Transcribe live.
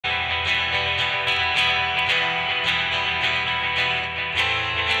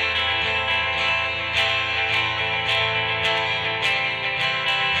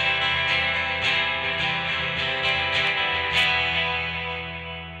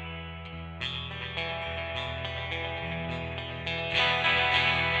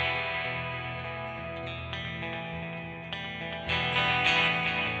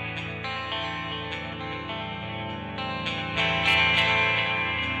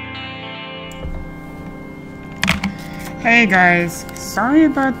Hey guys, sorry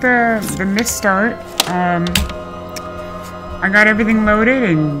about the missed start. I got everything loaded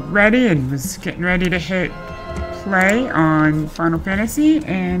and ready and was getting ready to hit play on Final Fantasy,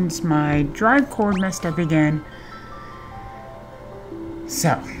 and my drive cord messed up again.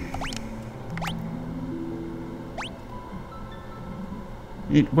 So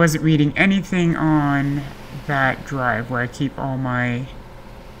it wasn't reading anything on that drive where I keep all my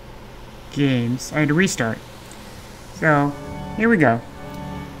games. I had to restart. So, here we go.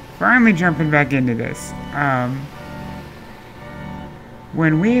 Finally jumping back into this.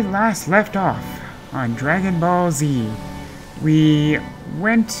 When we last left off on Dragon Ball Z, we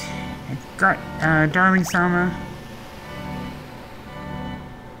went and got Darling Sama.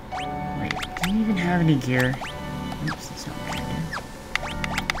 Wait, do we even have any gear? Oops, that's not what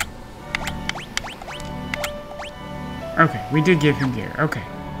I did. Okay, we did give him gear. Okay.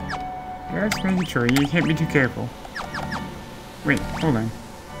 Just making sure you can't be too careful. Wait, hold on.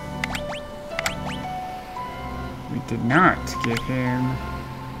 We did not give him...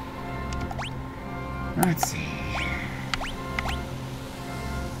 Let's see.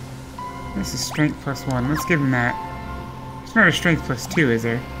 This is strength plus 1. Let's give him that. There's not a strength plus 2, is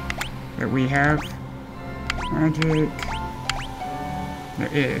there? That we have. Magic. There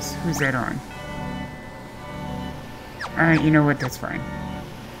is. Who's that on? Alright, you know what? That's fine.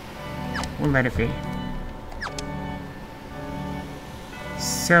 We'll let it be.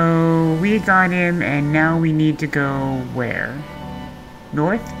 So, we got him, and now we need to go where?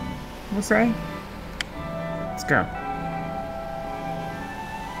 North, we'll say? Let's go.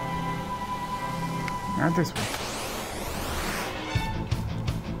 Not this way.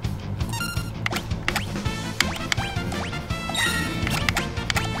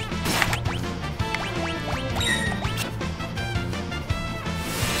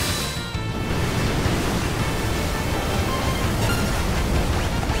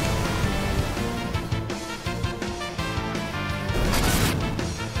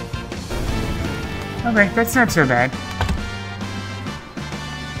 Okay, that's not so bad.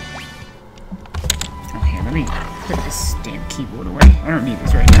 Oh, here, let me put this damn keyboard away. I don't need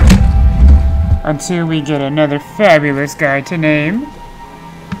this right now. Until we get another fabulous guy to name.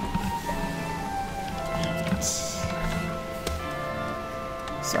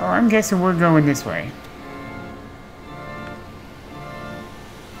 So, I'm guessing we're going this way.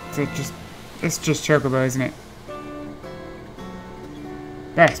 It's just Chocobo, isn't it?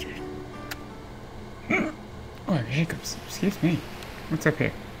 Bastard. Oh, hiccups. Excuse me. What's up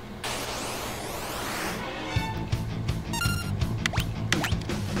here?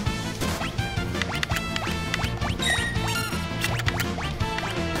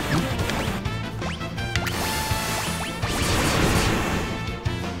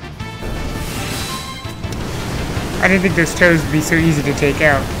 I didn't think those toes would be so easy to take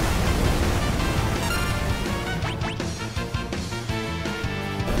out.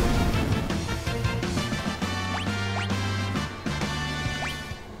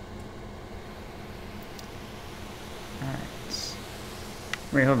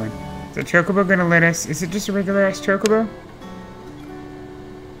 Wait, hold on. Is the Chocobo gonna let us... Is it just a regular ass Chocobo?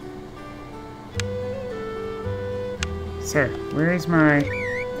 Sir, where is my...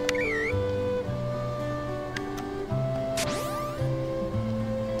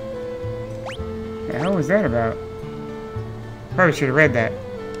 The hell was that about? Probably should have read that.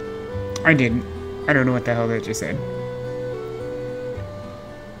 I didn't. I don't know what the hell that just said.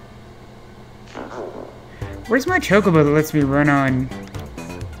 Where's my Chocobo that lets me run on...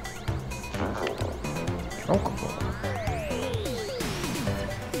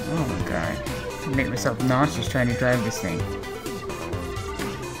 Oh my god. I make myself nauseous trying to drive this thing.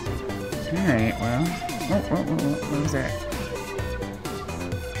 Alright, well. What was that?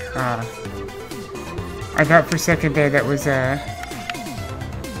 I thought for a second there that was,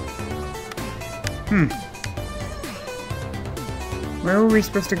 Where were we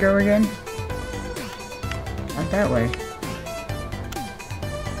supposed to go again? Not that way.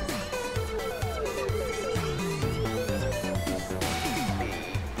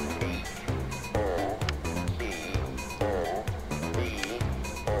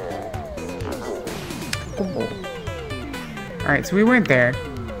 Alright, so we went there.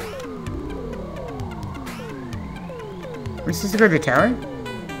 We're supposed to go to the tower?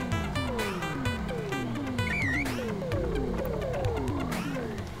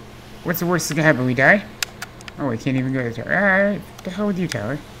 What's the worst that can happen? We die? Oh, we can't even go to the tower. Alright, what the hell with you,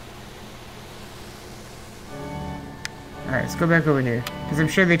 tower? Alright, let's go back over here. Because I'm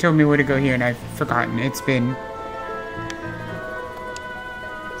sure they told me where to go here and I've forgotten. It's been...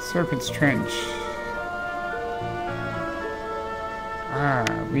 Serpent's Trench. Ah,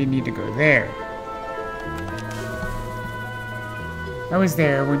 we need to go there. I was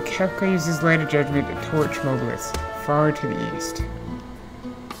there when Kefka uses light of judgment to torch Mobilis, far to the east.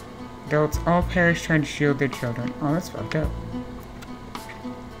 Adults all perish trying to shield their children. Oh, that's fucked up.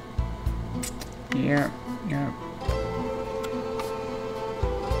 Yep. Yeah,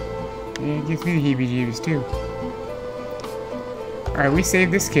 it gives me the heebie-jeebies too. Alright, we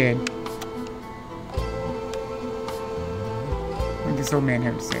saved this kid. What did this old man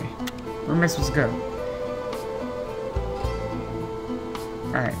have to say? Where am I supposed to go?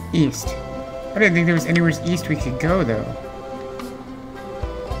 Alright, east. I didn't think there was anywhere east we could go, though.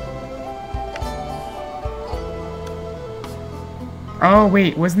 Oh,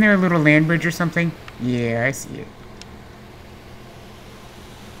 wait, wasn't there a little land bridge or something? Yeah, I see it.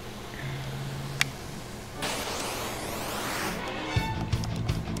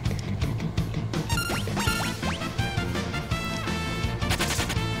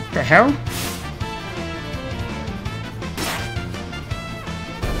 The hell?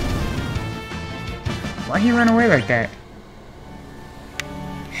 Why'd he run away like that?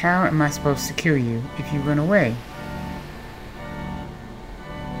 How am I supposed to kill you if you run away?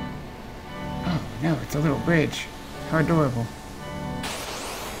 Oh no, it's a little bridge. How adorable.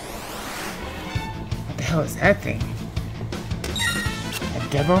 What the hell is that thing? A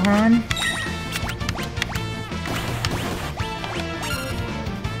devil horn?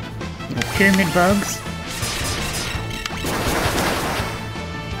 Little pyramid bugs?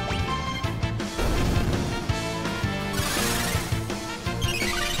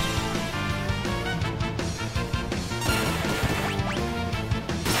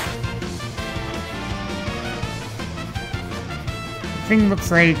 Thing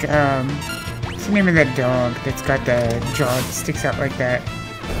looks like, what's the name of that dog that's got the jaw that sticks out like that?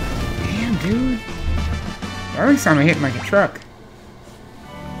 Damn, dude. I already saw me hitting like a truck.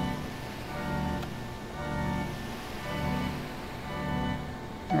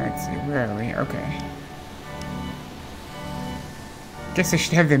 Let's see, where are we? Okay. Guess I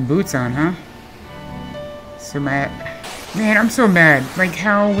should have them boots on, huh? So mad. Man, I'm so mad. Like,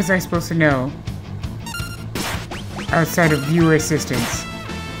 how was I supposed to know? Outside of viewer assistance,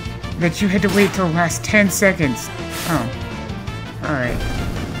 that you had to wait till the last 10 seconds. Oh. Alright.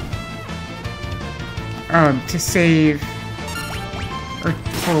 To save... Or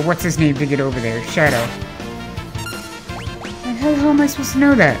for what's his name to get over there? Shadow. And how the hell am I supposed to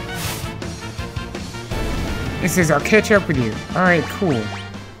know that? It says, I'll catch up with you. Alright, cool.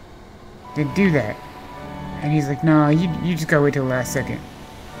 Then do that. And he's like, no, you just gotta wait till the last second.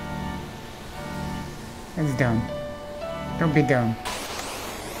 That's dumb. Don't be dumb.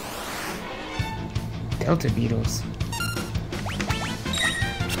 Delta beetles.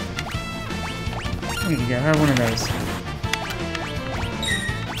 There you go, have one of those.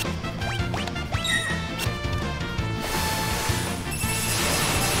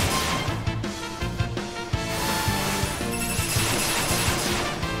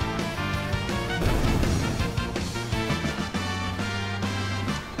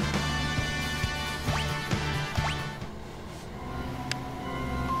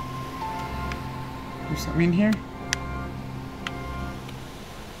 There's something in here?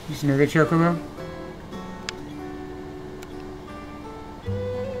 Just another chocobo?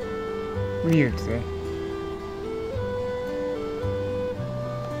 What are you today?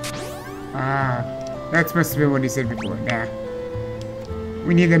 Ah, that must have been what he said before. Nah.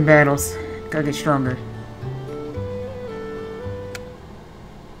 We need them battles. Gotta get stronger.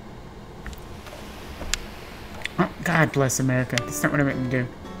 Oh, God bless America. That's not what I meant to do.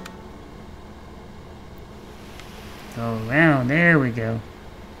 Go around, there we go.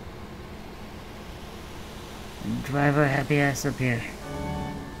 And drive our happy ass up here.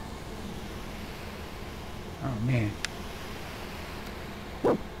 Oh man.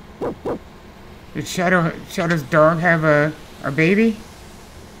 Did Shadow's dog have a baby?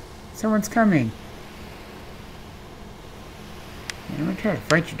 Someone's coming. I'm gonna try to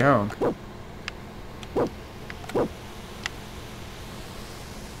fight your dog.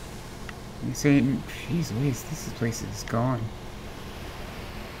 You saying, jeez Louise, this place is gone.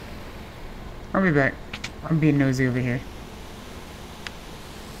 I'll be back. I'm being nosy over here.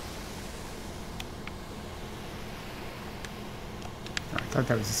 I thought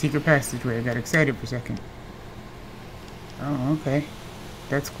that was a secret passageway. I got excited for a second. Oh, okay.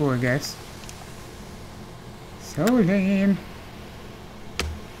 That's cool, I guess. So lame.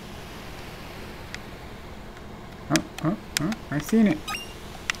 Oh, I've seen it.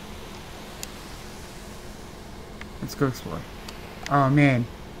 Let's go explore. Oh man,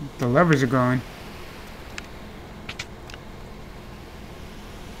 the levers are gone.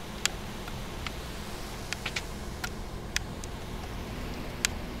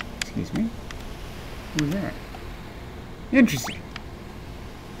 Excuse me? Who's that? Interesting.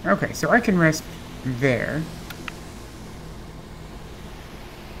 Okay, so I can rest there.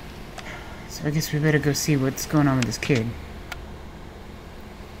 So I guess we better go see what's going on with this kid.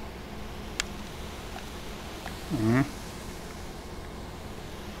 Alright.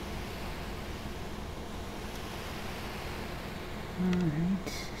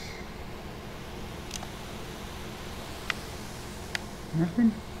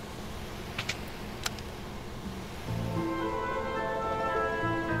 Nothing?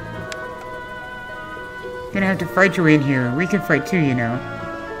 Gonna have to fight your way in here. We can fight too, you know.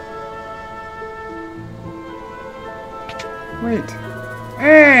 Wait.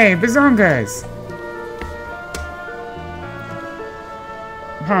 Hey, bazongas!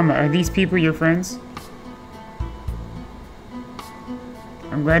 Mama, are these people your friends?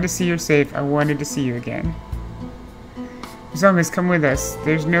 I'm glad to see you're safe. I wanted to see you again. Bazongas, come with us.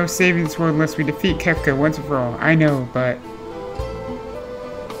 There's no saving this world unless we defeat Kefka once and for all. I know, but...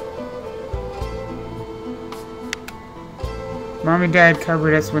 Mom and Dad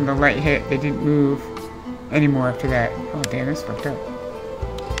covered us when the light hit. They didn't move anymore after that. Oh, damn, that's fucked up.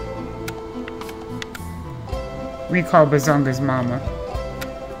 We call Bazonga's mama.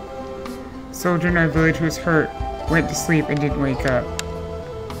 Soldier in our village who was hurt went to sleep and didn't wake up.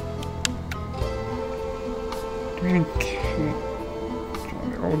 The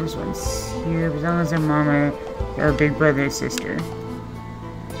oldest one's here. Bazonga's our mama. They're our big brother and sister.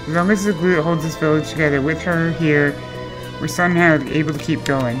 Bazonga's is the glue that holds this village together. With her here, we're somehow able to keep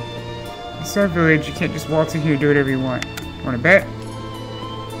going. It's our village. You can't just waltz in here and do whatever you want. Want to bet?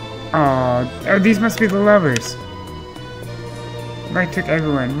 Aww. Oh, these must be the lovers. Light took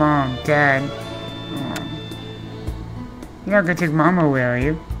everyone. Mom, Dad. Aww. You're not gonna take Mama away, are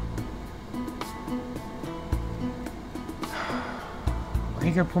you? Why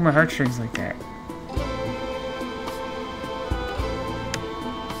you gotta pull my heartstrings like that?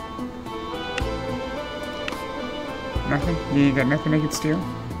 Nothing? You got nothing I could steal?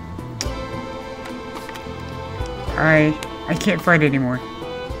 I can't fight anymore.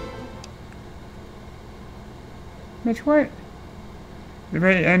 Mitch, what?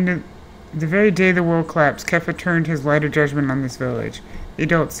 The very day the world collapsed, Kefka turned his light of judgment on this village. The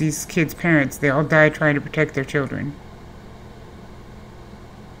adults, these kids' parents, they all died trying to protect their children.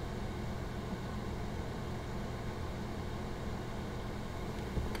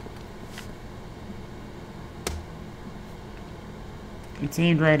 It's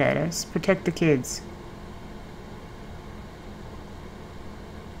aimed right at us. Protect the kids.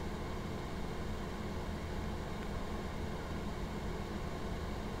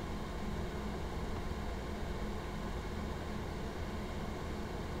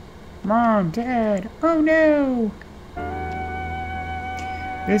 Mom, Dad, oh no!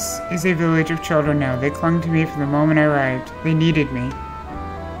 This is a village of children now. They clung to me from the moment I arrived. They needed me.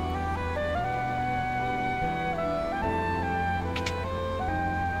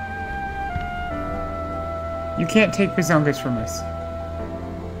 You can't take Bazongas from us.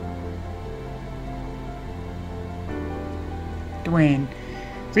 Dwayne,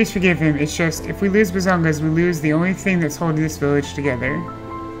 please forgive him. It's just, if we lose Bazongas, we lose the only thing that's holding this village together.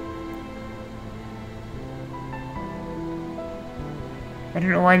 I don't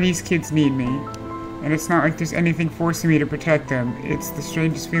know why these kids need me. And it's not like there's anything forcing me to protect them. It's the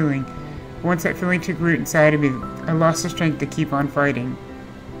strangest feeling. Once that feeling took root inside of me, I lost the strength to keep on fighting.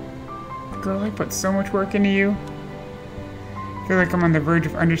 Girl, I put so much work into you. I feel like I'm on the verge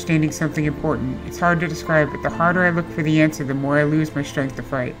of understanding something important. It's hard to describe, but the harder I look for the answer, the more I lose my strength to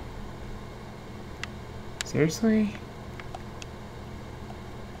fight. Seriously?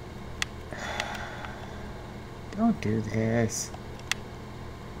 Don't do this.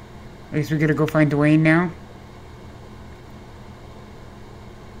 I guess we gotta go find Dwayne now?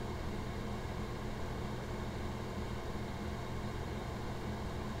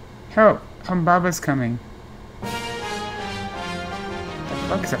 Help! Humbaba's coming. The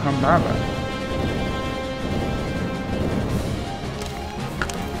fuck's a Humbaba?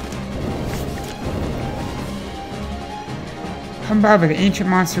 Humbaba, the ancient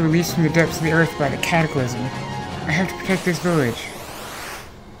monster released from the depths of the earth by the cataclysm. I have to protect this village.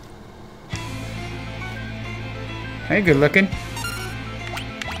 Hey, good looking.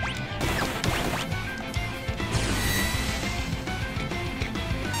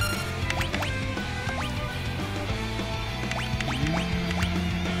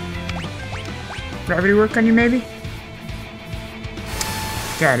 Gravity work on you, maybe?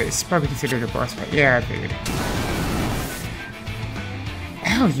 Got it. It's probably considered a boss fight. Yeah, I figured.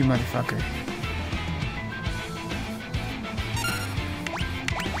 Ow, you motherfucker.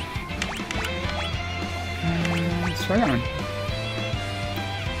 try that one.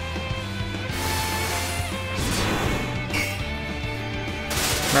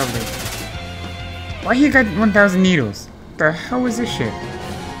 Lovely. Why you got 1,000 needles? What the hell was this shit?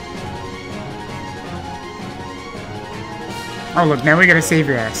 Oh look, now we gotta save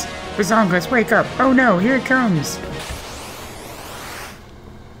your ass. Bazongas, wake up! Oh no, here it comes!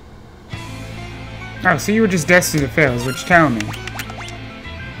 Oh, so you were just destined to fail, is what you're telling me.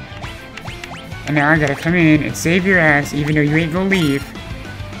 And now I gotta come in and save your ass, even though you ain't gonna leave.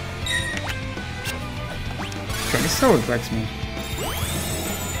 Trying to solar flex me.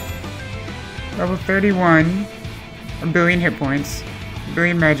 Level 31. A billion hit points. A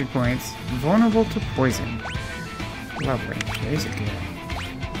billion magic points. Vulnerable to poison. Lovely. There's a good.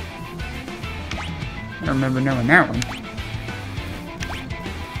 I don't remember knowing that one.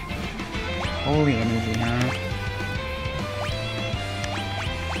 Holy energy, huh?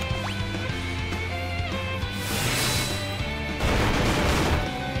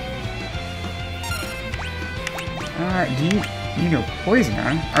 Do you know poison,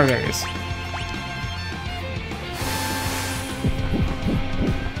 huh? Oh, there it is.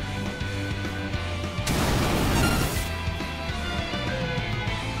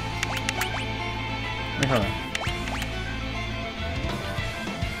 Wait, hold on.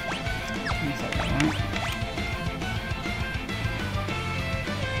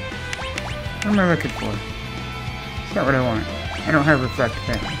 What am I looking for? It's not what I want. I don't have reflective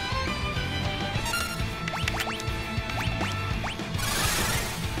energy.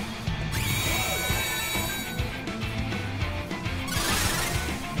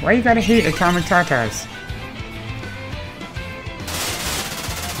 Why you gotta hate atomic tatas?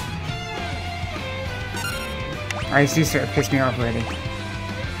 I see start to piss me off already.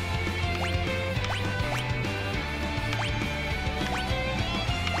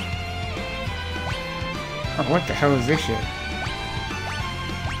 Oh, what the hell is this shit?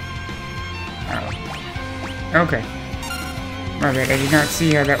 Oh. Okay. My bad, I did not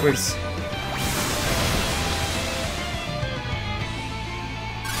see how that was...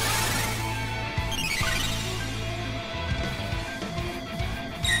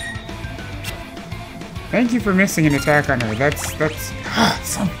 Thank you for missing an attack on her. That's...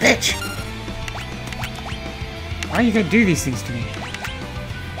 some bitch! Why you gotta do these things to me?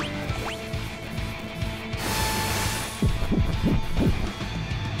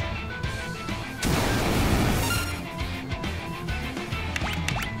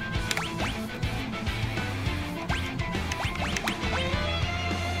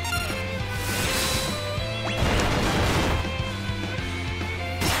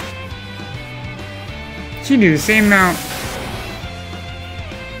 She knew the same amount.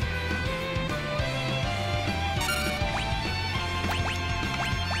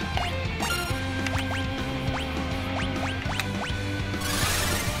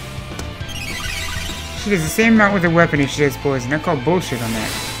 She does the same amount with her weapon as she does poison. I call bullshit on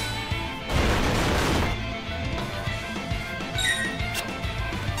that.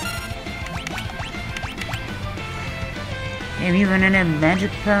 Damn, you running out of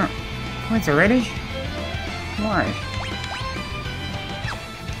magic points already? Why?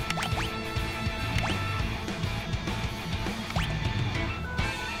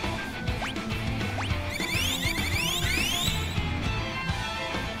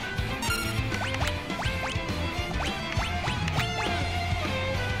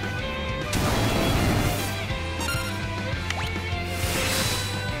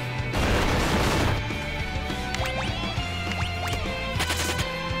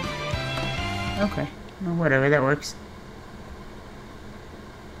 Okay. Well, whatever, that works.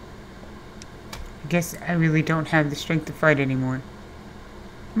 I guess I really don't have the strength to fight anymore.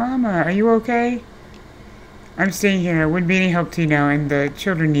 Mama, are you okay? I'm staying here. I wouldn't be any help to you now, and the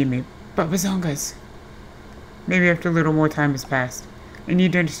children need me. But Bazongas. Maybe after a little more time has passed, I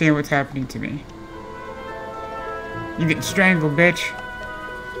need to understand what's happening to me. You get strangled, bitch.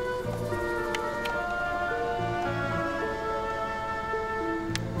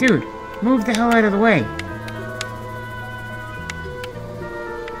 Dude, move the hell out of the way.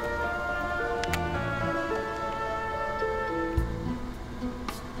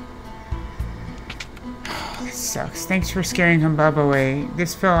 Sucks. Thanks for scaring Humbaba away.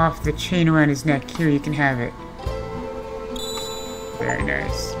 This fell off the chain around his neck. Here, you can have it. Very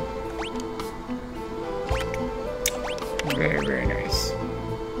nice. Very, very nice.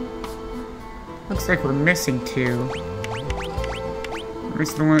 Looks like we're missing two.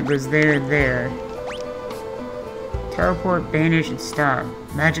 Where's the one that goes there, there? Teleport, banish, and stop.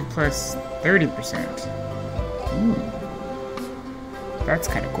 Magic plus 30%. Ooh. That's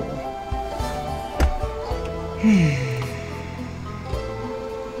kind of cool. Let's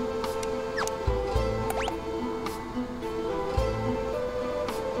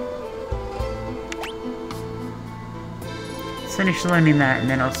finish learning that and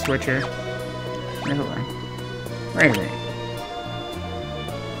then I'll switch her. Wait, hold on. Wait a minute.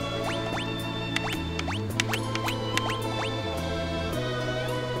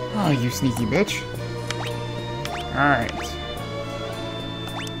 Oh, you sneaky bitch. Alright.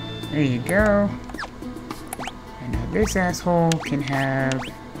 There you go. And now this asshole can have...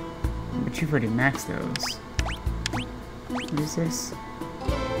 But you've already maxed those. What is this?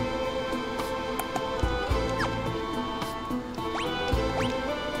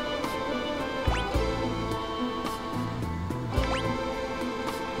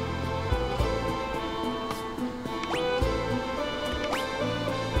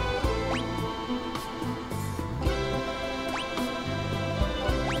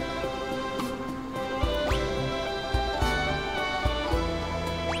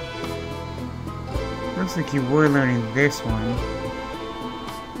 Looks like you were learning this one.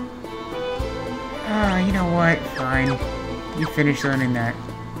 Ah, you know what? Fine. You finished learning that.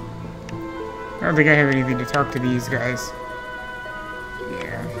 I don't think I have anything to talk to these guys.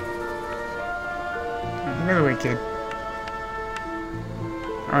 Yeah. Another way, kid.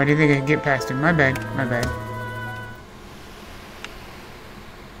 Oh, I didn't think I could get past him. My bad. My bad.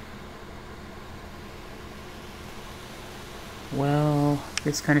 Well,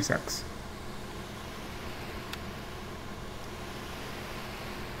 this kind of sucks.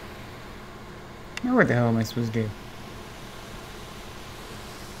 Now what the hell am I supposed to do?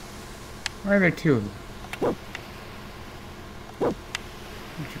 Why are there two of them?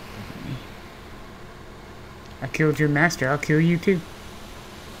 I killed your master, I'll kill you too.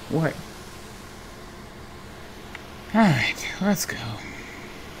 What? Alright, let's go.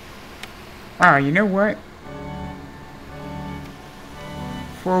 Ah, you know what?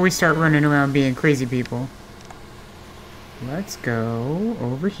 Before we start running around being crazy people, let's go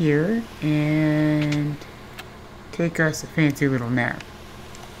over here and take us a fancy little nap.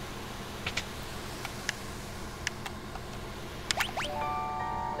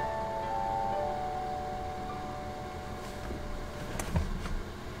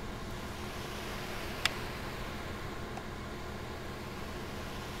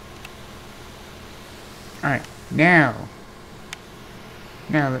 Alright, now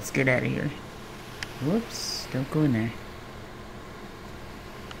let's get out of here. Whoops, don't go in there.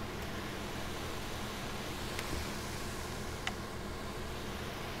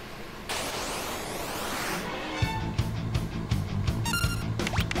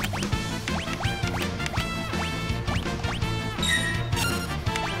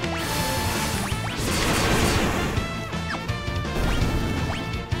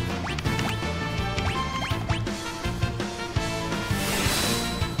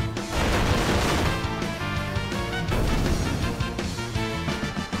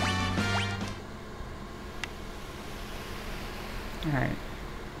 Alright.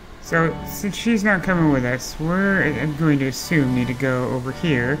 So, since she's not coming with us, I'm going to assume need to go over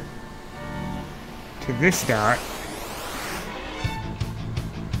here to this dot.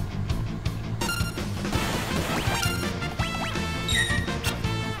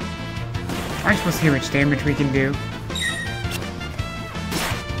 I'm supposed to see how much damage we can do.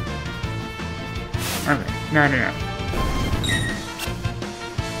 Okay, not enough.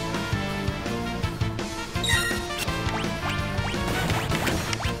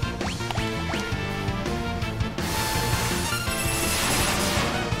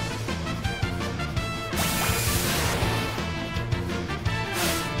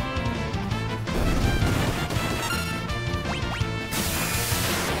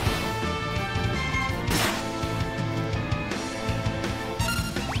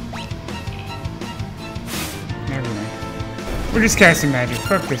 We're just casting magic.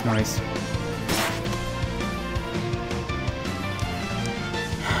 Fuck this noise.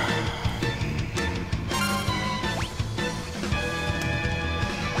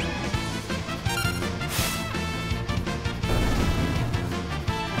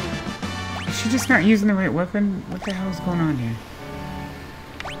 Is she just not using the right weapon? What the hell is going on here?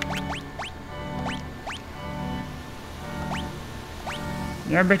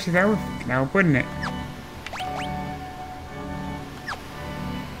 Yeah, I bet you that would help, wouldn't it?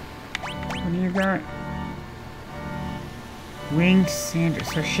 What do you got? Winged Sand.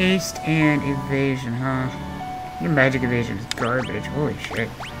 So haste and evasion, huh? Your magic evasion is garbage. Holy shit.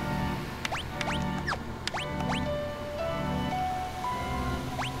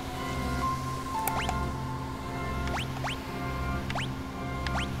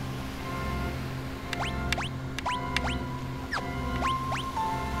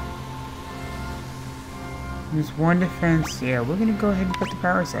 There's one defense. Yeah, we're gonna go ahead and put the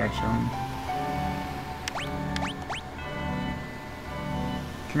power sash on.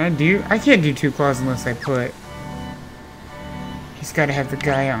 Can I do? I can't do 2 claws unless I put. He's gotta have the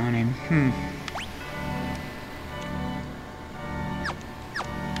guy on him.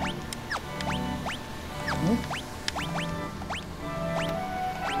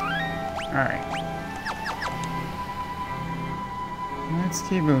 Alright. Let's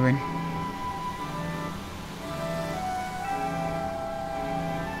keep moving.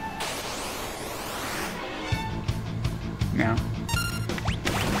 No.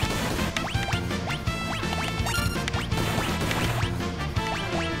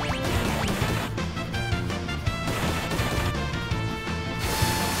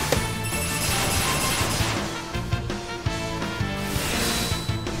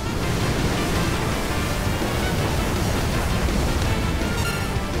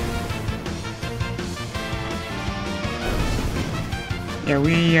 Yeah,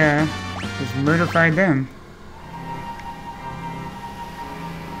 we just murdered them.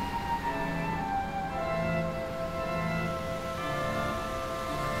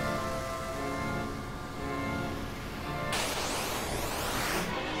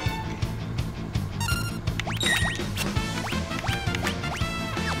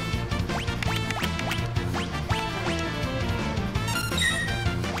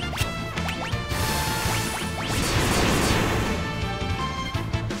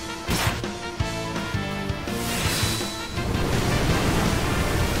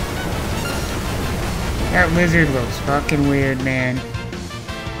 That lizard looks fucking weird, man.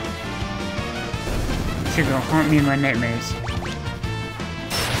 Should go haunt me in my nightmares.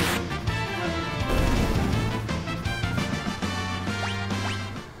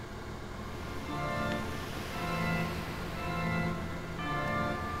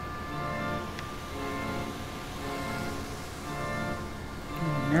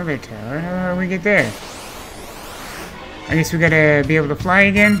 Another tower. How do we get there? I guess we gotta be able to fly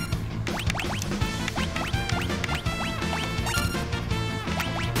again.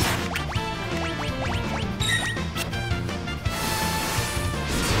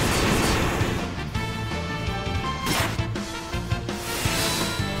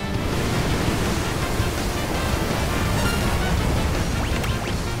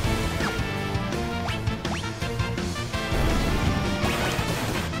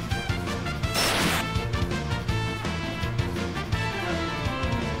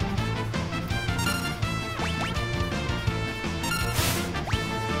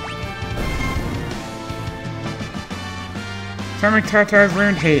 Summer Tata's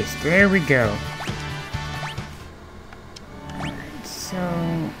learned haste. There we go. Alright, so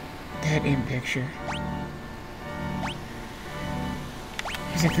that in picture.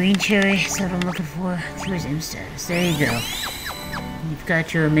 There's a green cherry, that's what I'm looking for. Here's M status. There you go. You've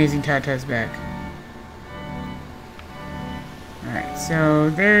got your amazing Tatas back. Alright, so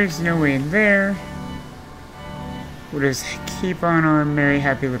there's no way in there. We'll just keep on our merry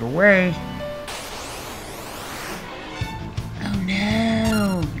happy little way.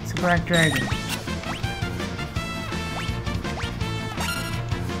 Black dragon.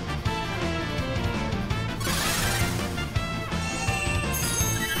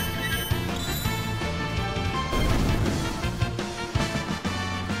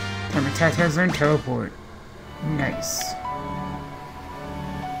 Tamatat has learned teleport. Nice.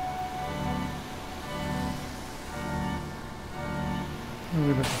 What are we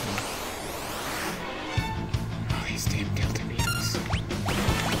looking for? Oh, these damn Delta beetles.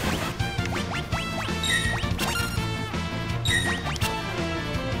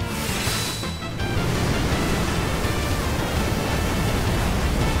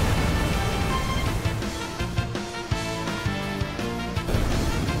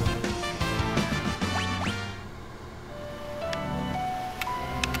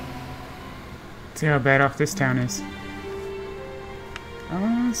 See how bad off this town is.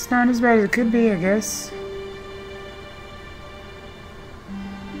 Oh, it's not as bad as it could be, I guess.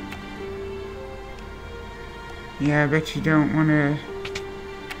 Yeah, I bet you don't want to...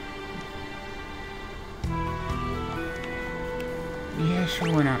 Yeah,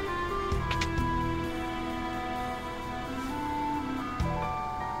 sure, why not?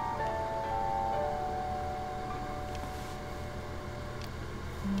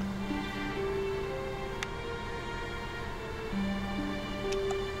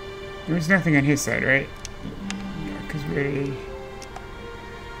 There's nothing on his side, right? Yeah, because we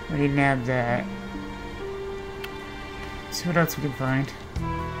already nabbed that. Let's see what else we can find.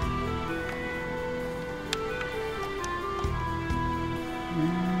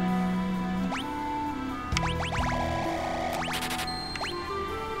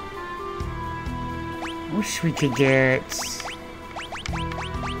 wish we could get...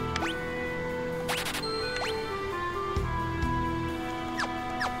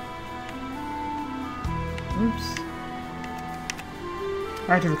 Oops.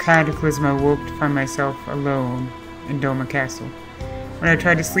 After the cataclysm, I woke to find myself alone in Doma Castle. When I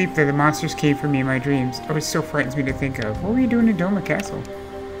tried to sleep there, the monsters came for me in my dreams. Oh, it still frightens me to think of. What were you doing in Doma Castle?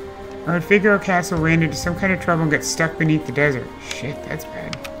 I heard Figaro Castle ran into some kind of trouble and got stuck beneath the desert. Shit, that's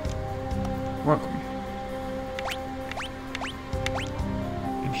bad. Welcome.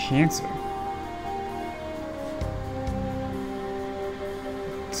 Enhancer.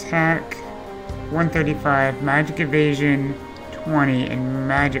 Attack 135, magic evasion 20, and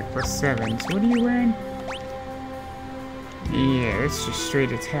magic plus 7. So what are you wearing? Yeah, that's just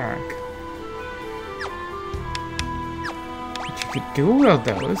straight attack. But you could dual wield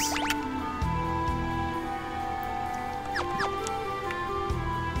those.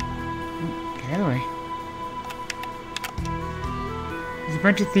 Get out of the way. There's a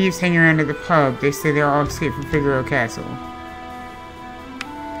bunch of thieves hanging around at the pub. They say they all escaped from Figaro Castle.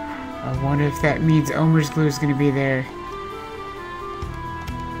 I wonder if that means Elmer's glue is going to be there.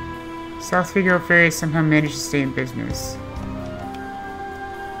 South Figaro Ferry somehow managed to stay in business.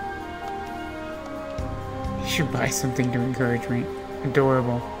 You should buy something to encourage me.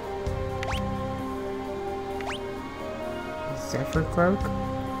 Adorable. Zephyr Cloak?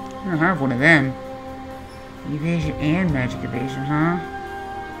 I don't have one of them. Evasion and magic evasion, huh?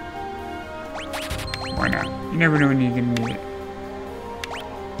 Why not? You never know when you're gonna need it.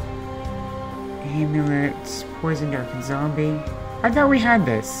 Amulets, poison darkened zombie. I thought we had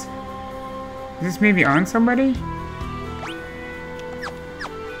this. Is this maybe on somebody?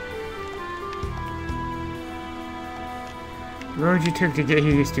 The road you took to get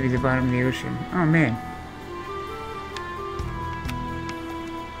here used to be the bottom of the ocean. Oh man.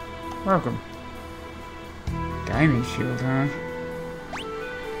 Welcome. Diamond shield, huh?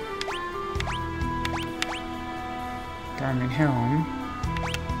 Diamond helm.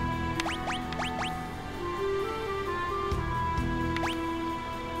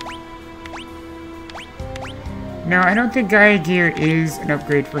 Now, I don't think Gaia gear is an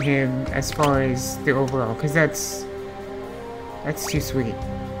upgrade for him as far as the overall, because that's too sweet.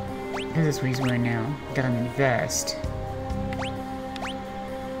 Because that's what he's wearing now. Diamond vest.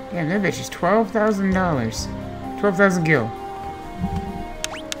 Yeah, that bitch is $12,000. 12,000 gil.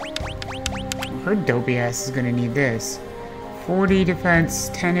 Her dopey ass is gonna need this. 40 defense,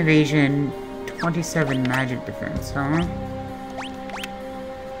 10 evasion, 27 magic defense, huh?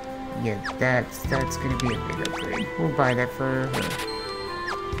 Yeah, that's gonna be a big upgrade. We'll buy that for her.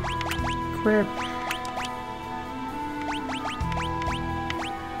 Equip.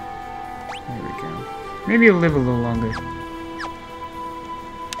 There we go. Maybe he'll live a little longer.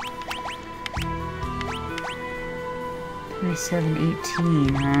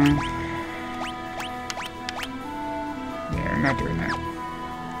 $27.18, huh? Yeah, I'm not doing that.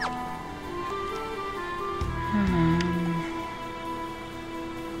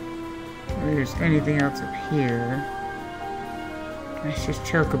 If there's anything else up here. That's just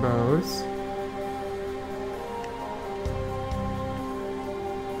chocobos.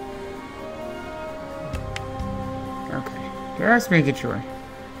 Okay, just making sure.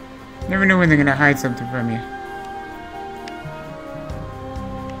 Never know when they're gonna hide something from you.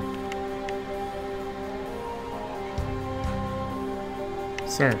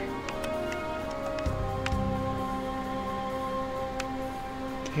 Sir.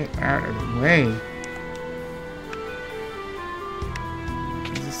 Get out of the way.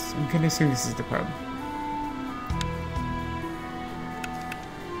 I'm gonna assume this is the pub.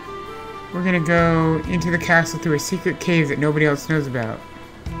 We're gonna go into the castle through a secret cave that nobody else knows about.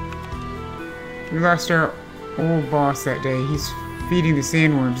 We lost our old boss that day. He's feeding the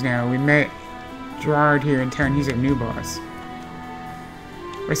sandworms now. We met Gerard here in town. He's our new boss.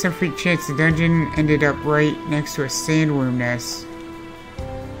 By some freak chance, the dungeon ended up right next to a sandworm nest.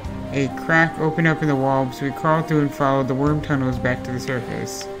 A crack opened up in the wall, so we crawled through and followed the worm tunnels back to the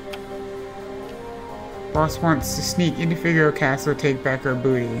surface. Boss wants to sneak into Figaro Castle to take back our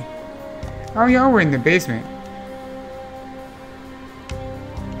booty. Oh, y'all were in the basement.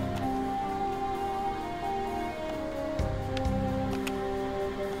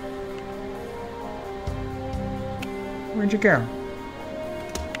 Where'd you go?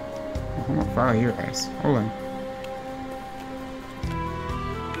 I'm gonna follow you guys. Hold on.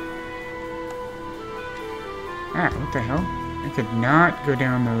 Ah, what the hell? I could not go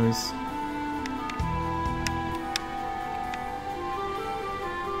down those.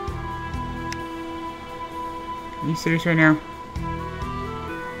 Are you serious right now?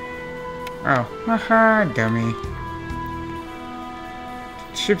 Oh, haha, dummy.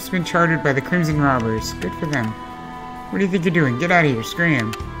 Ship's been chartered by the Crimson Robbers. Good for them. What do you think you're doing? Get out of here,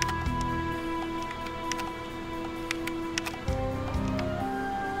 scram.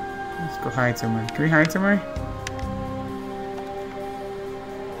 Let's go hide somewhere. Can we hide somewhere?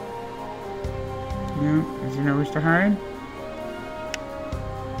 No, is there nowhere to hide?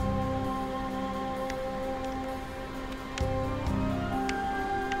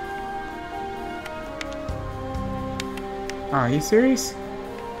 Oh, are you serious?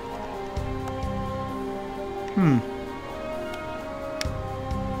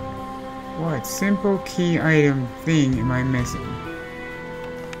 What simple key item thing am I missing?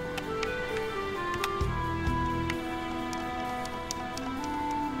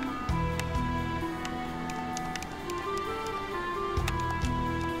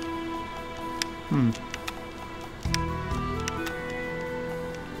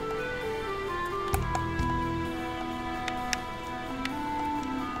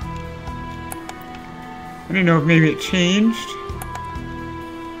 I don't know if maybe it changed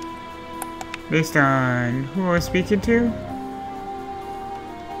based on who I was speaking to,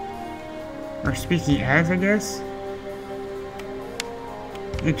 or speaking as, I guess.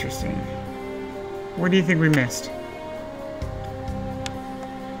 Interesting. What do you think we missed?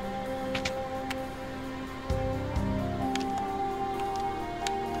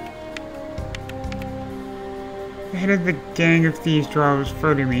 The head of the gang of thieves draws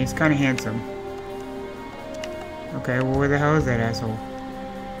flirting me. He's kind of handsome. Okay, well, where the hell is that asshole?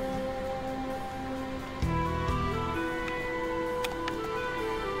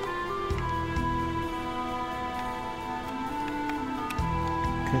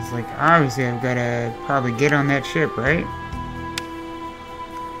 Because, like, obviously I've got to probably get on that ship, right?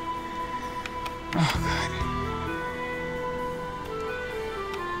 Oh, God.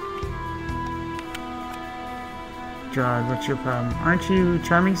 Gerard, what's your problem? Aren't you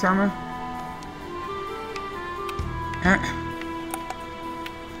charming, Sama?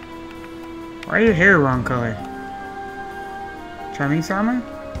 Why are your hair wrong color? Charming Sama?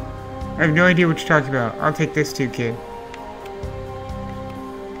 I have no idea what you're talking about. I'll take this too, kid.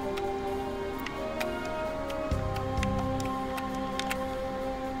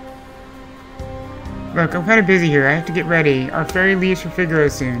 Look, I'm kind of busy here. I have to get ready. Our ferry leaves for Figaro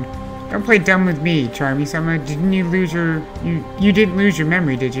soon. Don't play dumb with me, Charming Sama. Didn't you lose your... You didn't lose your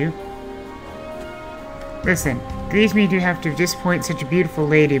memory, did you? Listen. Grieves me to have to disappoint such a beautiful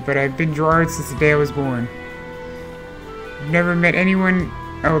lady, but I've been Gerard since the day I was born. I've never met anyone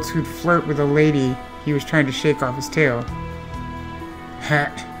else who'd flirt with a lady he was trying to shake off his tail.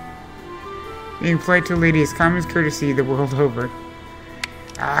 Ha! Being polite to a lady is common courtesy the world over.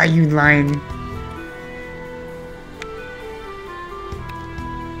 Ah, you lying.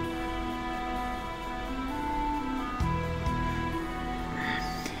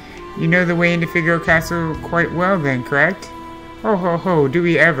 You know the way into Figaro Castle quite well then, correct? Ho ho ho, do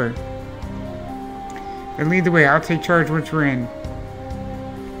we ever. Then lead the way, I'll take charge once we're in.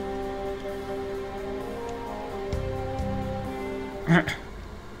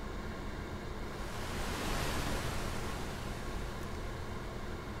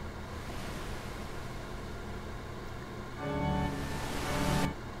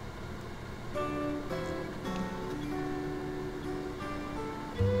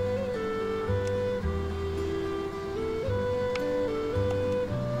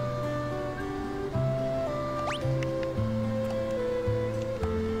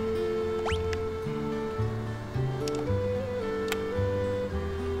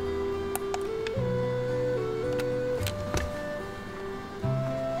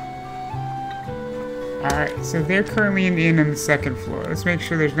 Alright, so they're currently in the inn on the second floor. Let's make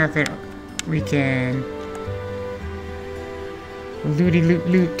sure there's nothing we can... looty loot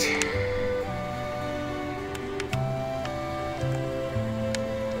loot.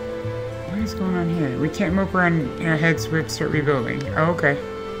 What is going on here? We can't mope around in our heads, we have to start rebuilding. Oh, okay.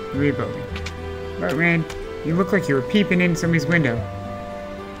 Rebuilding. But man, you look like you were peeping in somebody's window.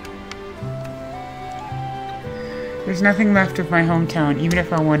 There's nothing left of my hometown, even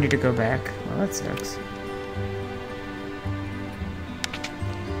if I wanted to go back. Well, that sucks.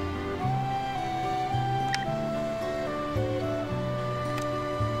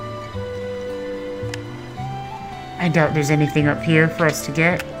 I doubt there's anything up here for us to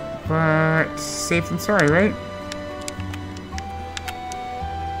get, but safe than sorry, right?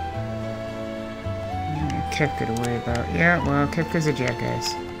 Kefka to worry about. Yeah, well, Kefka's a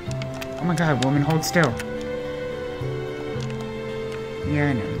jackass. Oh my god, woman, hold still. Yeah,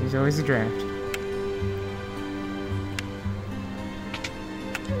 I know, there's always a draft.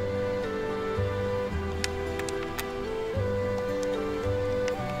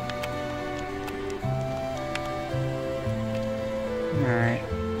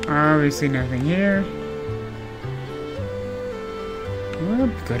 Obviously nothing here.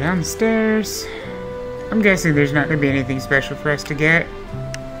 Whoop, go downstairs. I'm guessing there's not going to be anything special for us to get.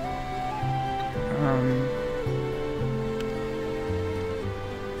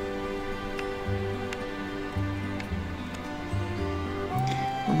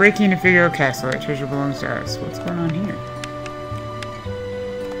 We're breaking into Figaro Castle. That treasure belongs to us. What's going on here?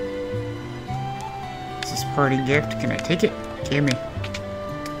 Is this party gift? Can I take it? Give me.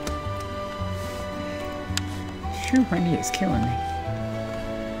 Shoot, my knee is killing me.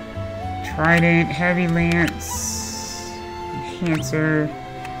 Trident, heavy lance, enhancer,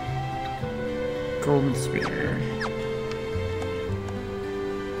 golden spear.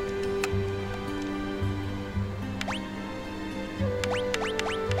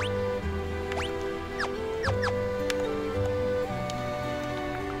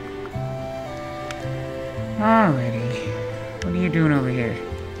 Alrighty. What are you doing over here?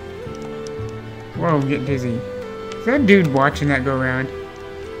 Whoa, get dizzy. Is that dude watching that go around?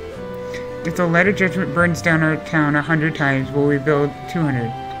 If the light of judgment burns down our town 100 times, will we build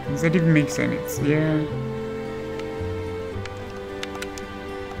 200? Does that even make sense? Yeah.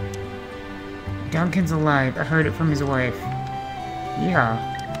 Duncan's alive. I heard it from his wife. Yeah.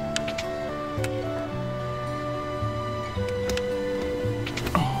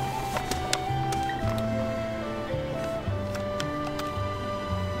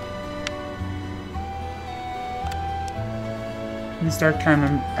 In this dark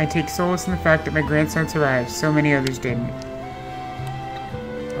time, I take solace in the fact that my grandson survived. So many others didn't.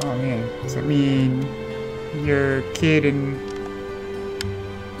 Oh man, does that mean your kid and...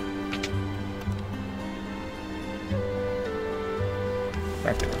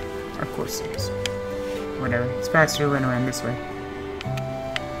 That door. Of course it is. Whatever. It's faster to run around this way.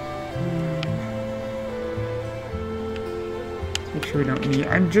 Let's make sure we don't need...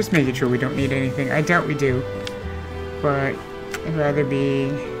 I'm just making sure we don't need anything. I doubt we do. But... I'd rather be...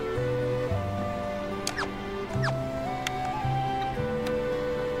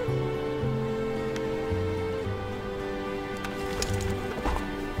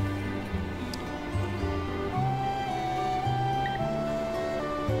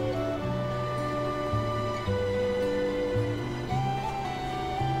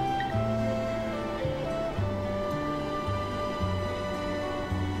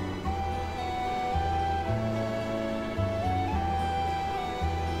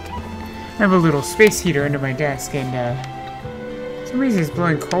 I have a little space heater under my desk, and for some reason it's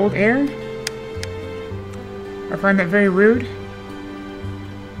blowing cold air. I find that very rude.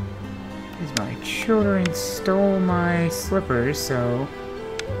 Because my children stole my slippers, so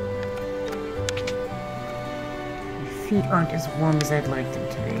my feet aren't as warm as I'd like them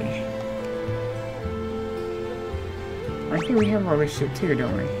to be. I think we have all this shit too,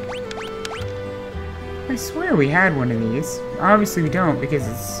 don't we? I swear we had one of these. Obviously we don't because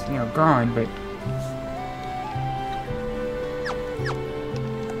it's, you know, gone, but...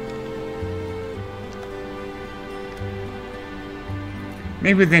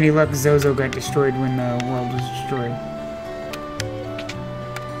 Maybe with any luck Zozo got destroyed when the world was destroyed.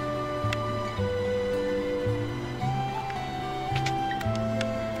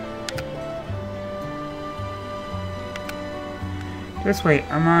 Just wait,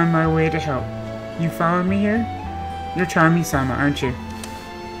 I'm on my way to help. You followed me here? You're Charmy-sama, aren't you?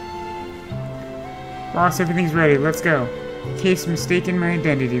 Boss, everything's ready. Let's go. Case mistaken my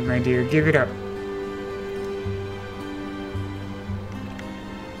identity, my dear. Give it up.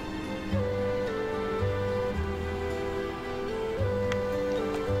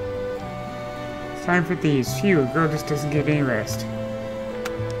 It's time for thieves. Phew, a girl just doesn't get any rest.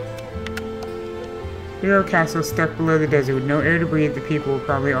 Figaro Castle stuck below the desert with no air to breathe. The people will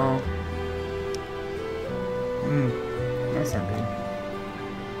probably all... That's not good.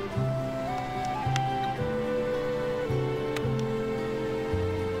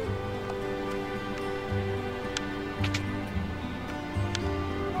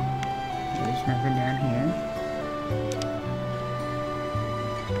 There's nothing down here.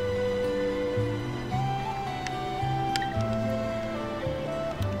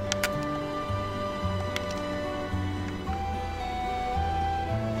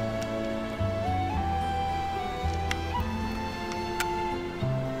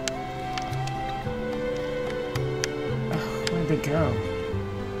 Go.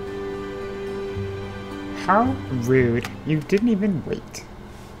 How rude. You didn't even wait.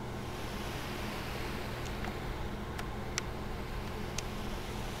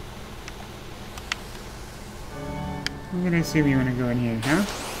 I'm gonna assume you want to go in here, huh?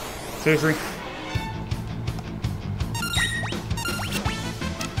 Seriously?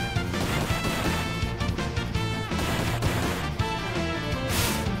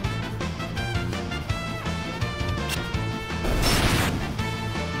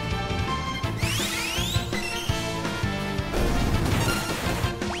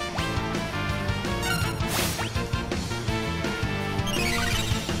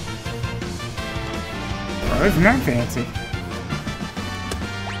 Oh, isn't that fancy?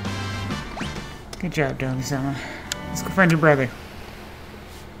 Good job, Doggy-sama. Let's go find your brother.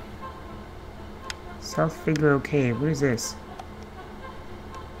 South Figaro Cave. What is this?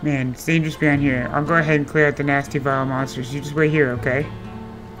 Man, it's dangerous behind here. I'll go ahead and clear out the nasty, vile monsters. You just wait here, okay?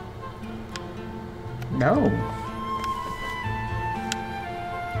 No.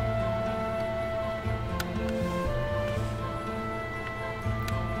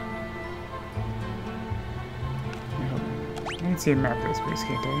 I can see a map of this place,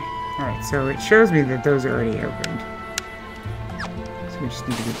 can't I? Alright, so it shows me that those are already opened. So we just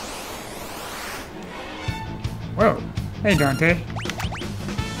need to get... Whoa! Hey, Dante.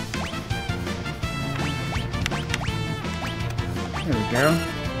 There we go.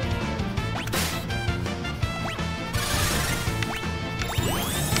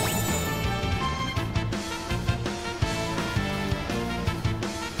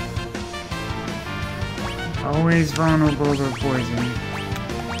 Always vulnerable to poison.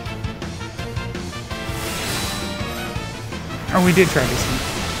 Oh, we did try this one.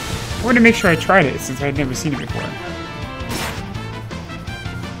 I wanted to make sure I tried it since I had never seen it before.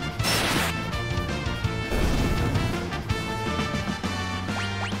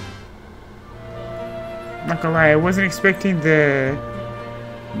 Not gonna lie, I wasn't expecting the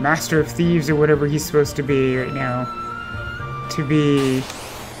Master of Thieves or whatever he's supposed to be right now to be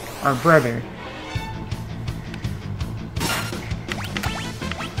our brother.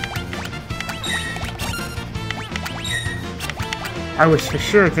 I was for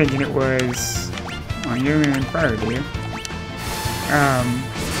sure thinking it was... Oh, you're in fire, do you?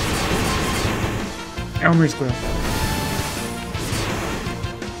 Elmer's Glue.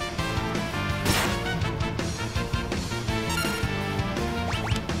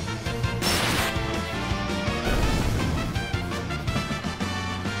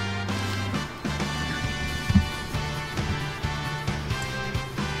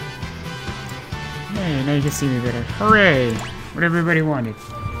 Hey, now you can see me better. Hooray! What everybody wanted.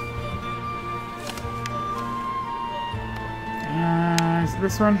 Is it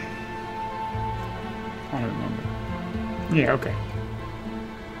this one? I don't remember. Yeah, okay.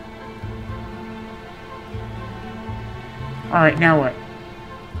 Alright, now what?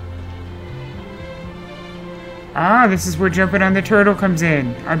 Ah, this is where jumping on the turtle comes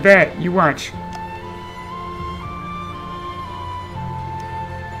in. I bet. You watch.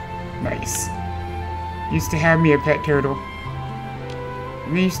 Nice. Used to have me a pet turtle.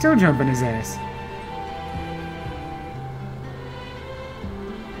 And then you still jump on his ass.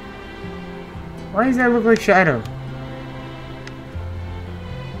 Why does that look like Shadow?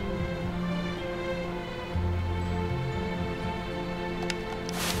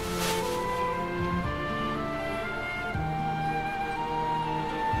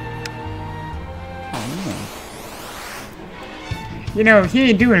 Oh, man. You know, he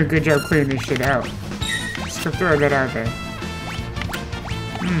ain't doing a good job clearing this shit out. Just to throw that out there.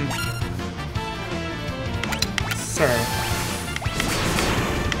 Sir,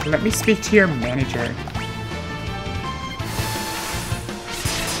 let me speak to your manager.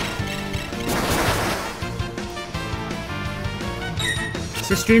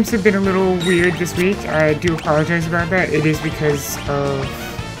 So streams have been a little weird this week. I do apologize about that. It is because of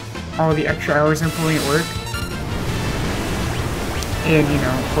all the extra hours I'm pulling at work. And, you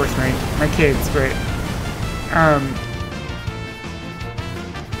know, of course, my kids, but,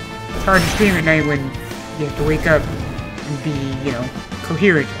 it's hard to stream at night when you have to wake up and be, you know,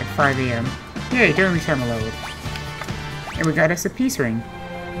 coherent at 5 AM. Yay, during time allowed. And we got us a peace ring.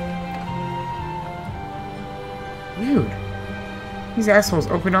 Dude. These assholes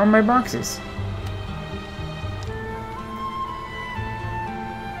opened all my boxes.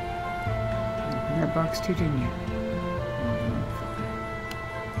 Opened that box too, didn't you?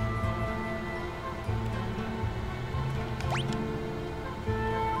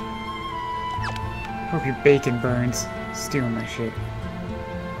 Hope your bacon burns. Stealing my shit.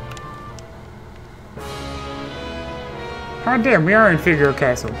 God damn, we are in Figaro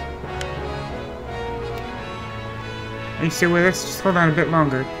Castle. Are you still with us? Just hold on a bit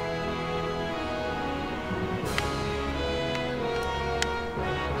longer.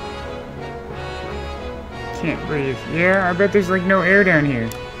 Can't breathe. Yeah, I bet there's like no air down here.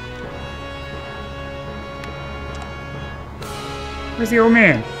 Where's the old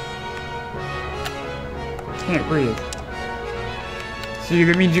man? Can't breathe. So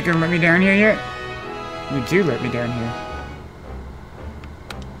that means you can let me down here yet? You do let me down here.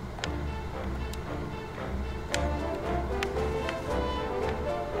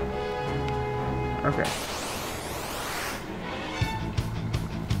 Okay.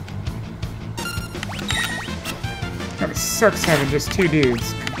 sucks having just 2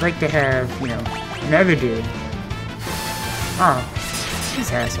 dudes. I'd like to have, you know, another dude. Oh,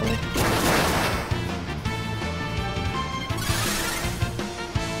 this asshole.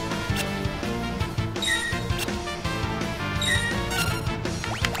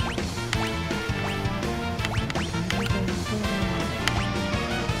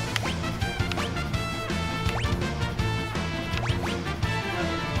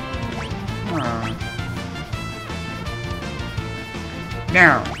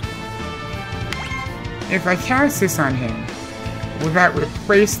 Now, if I cast this on him, will that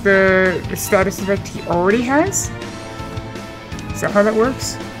replace the status effect he already has? Is that how that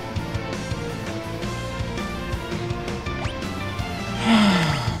works?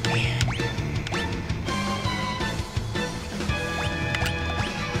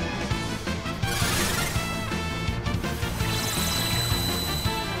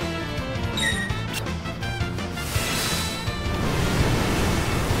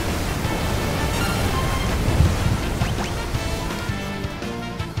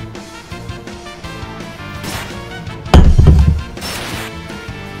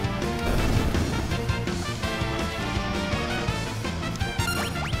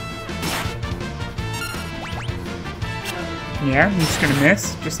 Yeah, he's just gonna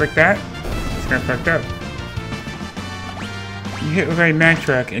miss, just like that. It's gonna fucked up. You hit with a mag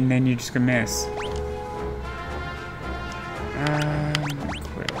truck and then you're just gonna miss.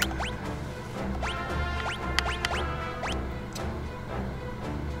 Quit.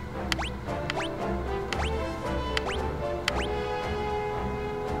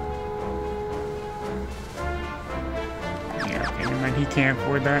 Yeah, okay, never mind, he can't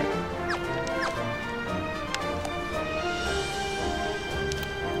afford that.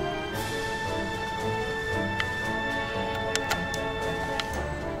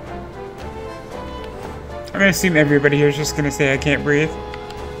 I'm gonna assume everybody here is just gonna say I can't breathe.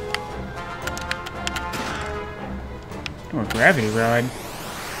 Oh, gravity rod.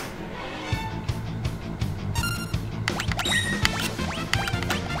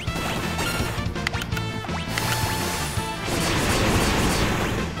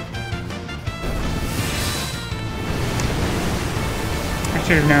 I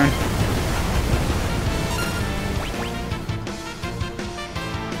should have known.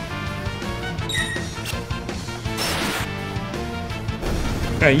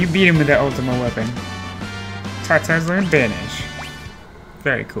 Yeah, you beat him with that ultimate weapon. Tata's learned Banish.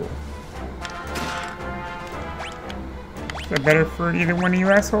 Very cool. Is that better for either one of you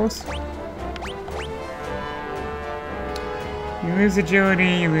assholes? You lose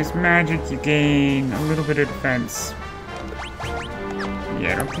agility, you lose magic, you gain a little bit of defense.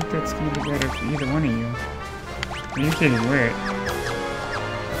 Yeah, I don't think that's gonna be better for either one of you. You're getting weird.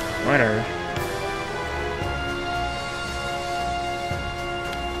 Whatever.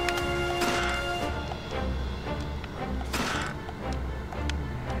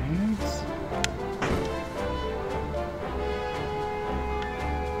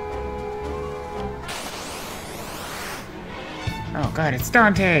 Oh god, it's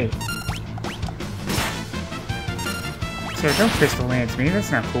Dante! Sir, don't crystal lance me, that's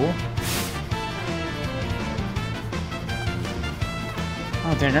not cool.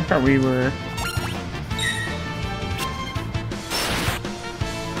 Oh dang, I thought we were...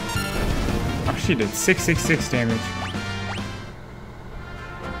 Oh, she did 666 damage.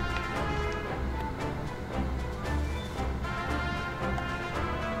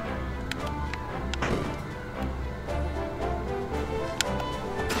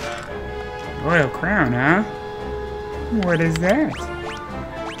 Royal crown, huh? What is that?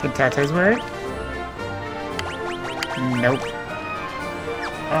 Can Tatas wear it? Nope.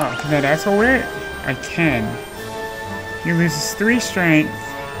 Oh, can that asshole wear it? I can. He loses 3 strength,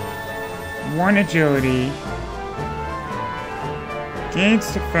 1 agility,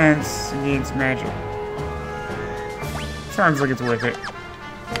 gains defense, and gains magic. Sounds like it's worth it.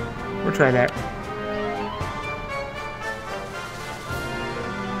 We'll try that.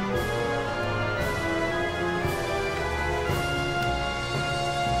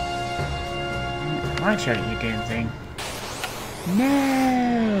 Watch out, you damn thing.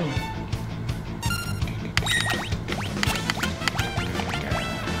 No!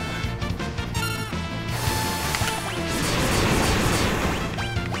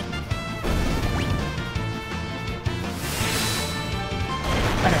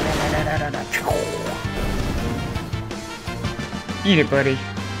 Eat it, buddy.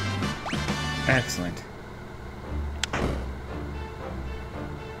 Excellent.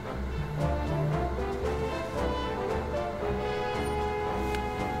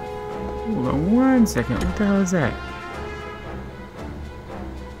 Hold on 1 second. What the hell is that?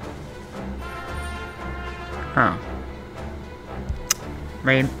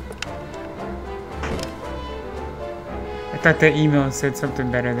 Lame. I thought that email said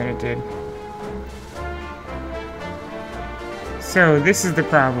something better than it did. So, this is the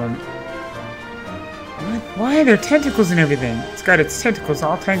problem. Why are there tentacles and everything? It's got its tentacles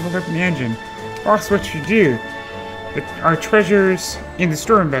all tangled up in the engine. Boss, what should you do? Our treasure's in the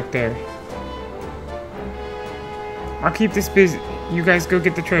storeroom back there. I'll keep this busy. You guys go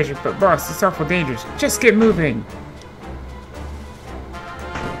get the treasure. But boss, it's awful dangerous. Just get moving.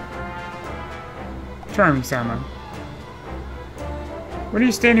 Charming, Sama. What are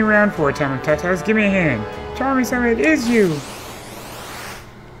you standing around for, Tamatatas? Give me a hand. Charming, Sama, it is you!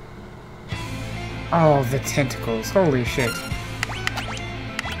 Oh, the tentacles. Holy shit.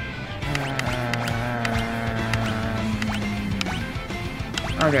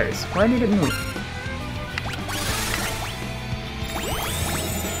 Oh, there it is. Why did it move?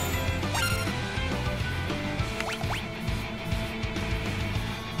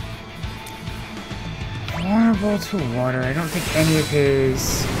 Vulnerable to water. I don't think any of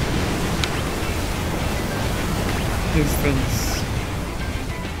his things.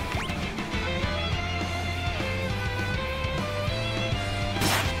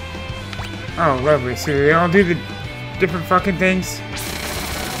 Oh, lovely. So they all do the different fucking things?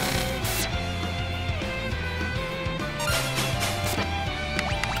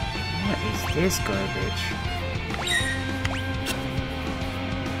 What is this garbage?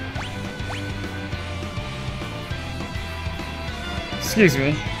 Excuse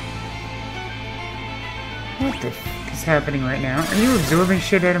me. What the f is happening right now? Are you absorbing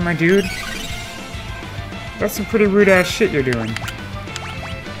shit out of my dude? That's some pretty rude ass shit you're doing.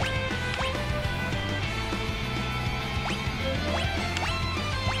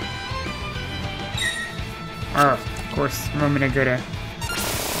 Oh, of course, a moment ago to...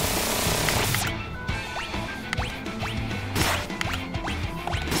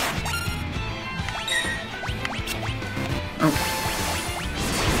 Oh.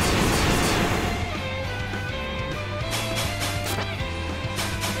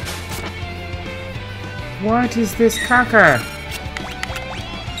 What is this caca?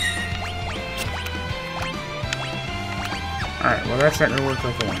 Alright, well that's not gonna work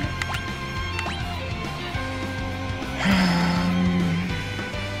like I wanted.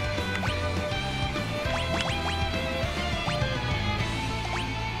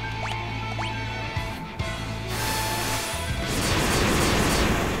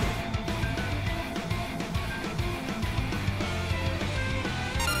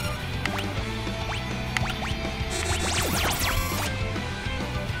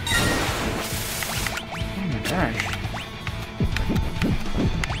 Gosh.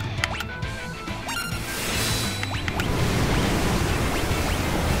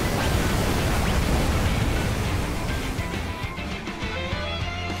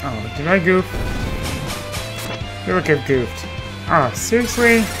 Oh, did I goof? I feel like I've goofed. Oh,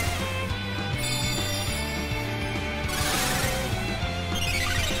 seriously?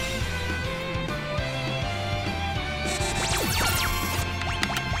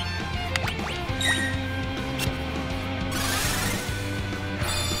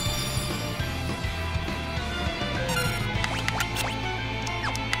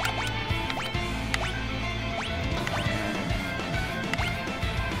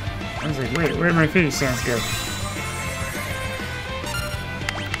 I was like, wait, where did my fidget sounds go?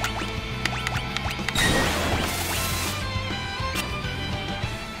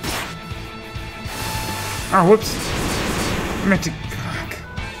 Oh, whoops. I meant to... Fuck.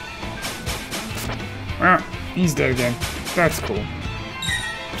 Well, he's dead again. That's cool.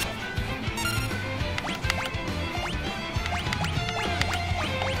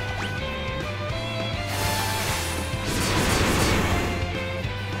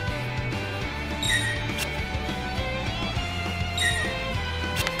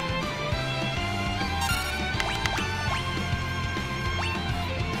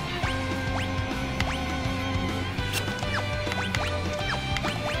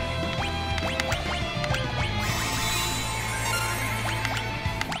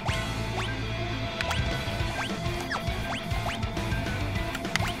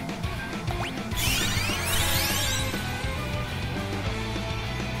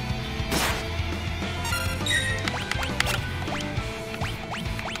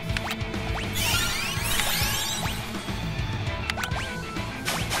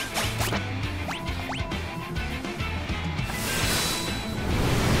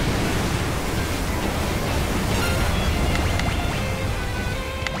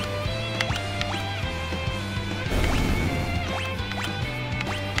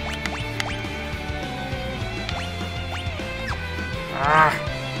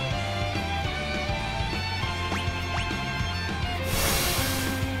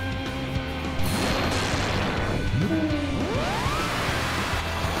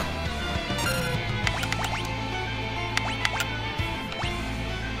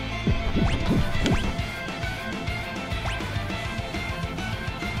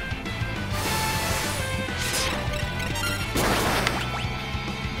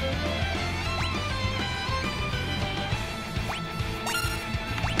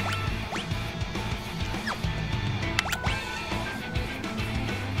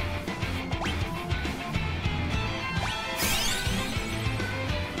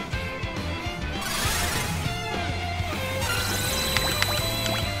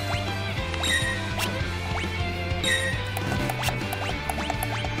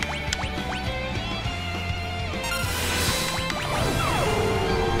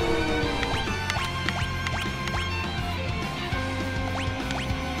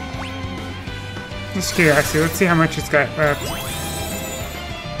 Just curiosity, let's see how much it's got left.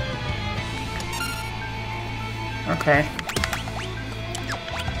 Okay.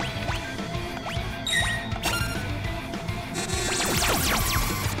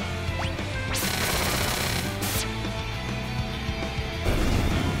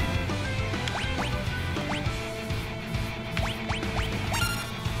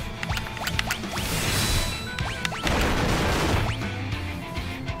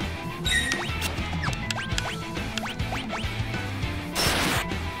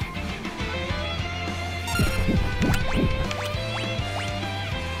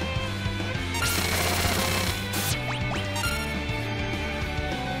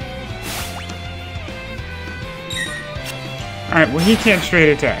 Alright, well he can't straight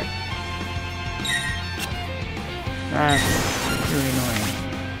attack. That's really annoying.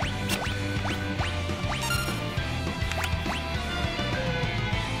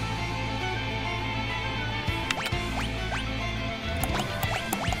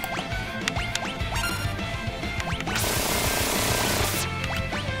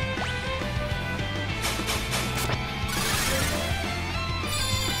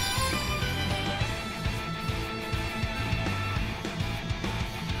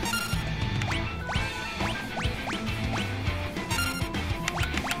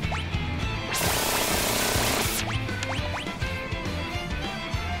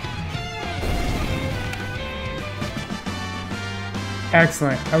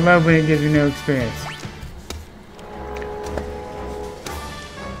 Excellent. I love when it gives me no experience.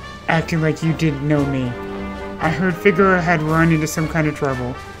 Acting like you didn't know me. I heard Figaro had run into some kind of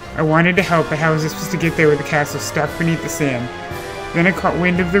trouble. I wanted to help, but how was I supposed to get there with the castle stuck beneath the sand? Then I caught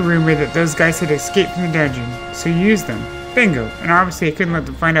wind of the rumor that those guys had escaped from the dungeon, so you used them. Bingo. And obviously I couldn't let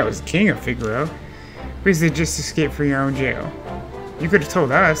them find out I was king of Figaro, because they just escaped from your own jail. You could have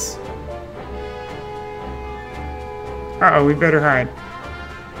told us. Uh-oh, we better hide.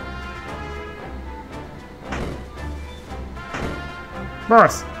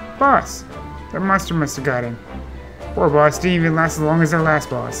 Boss! Boss! That monster must have got him. Poor boss didn't even last as long as our last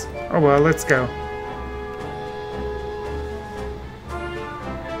boss. Oh well, let's go.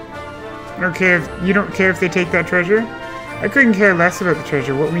 You don't care if they take that treasure? I couldn't care less about the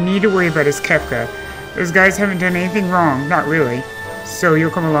treasure. What we need to worry about is Kefka. Those guys haven't done anything wrong. Not really. So you'll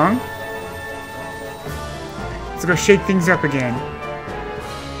come along? Let's go shake things up again.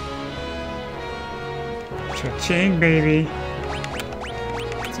 Cha-ching, baby.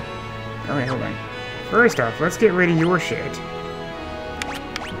 Oh wait, hold on. First off, let's get rid of your shit.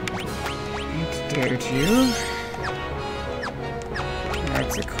 Antidote you.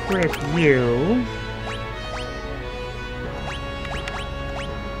 Let's equip you.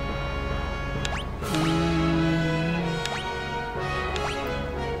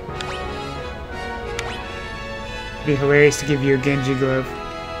 It'd be hilarious to give you a Genji glove.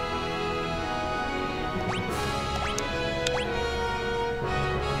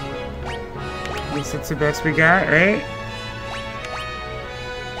 At least that's the best we got, right?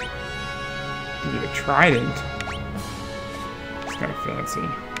 Give you a trident. It's kind of fancy.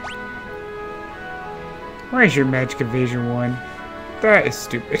 Why is your magic evasion 1? That is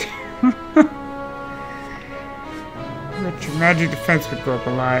stupid. But your magic defense would go up a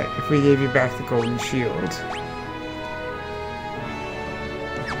lot if we gave you back the golden shield.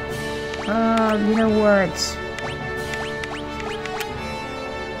 You know what?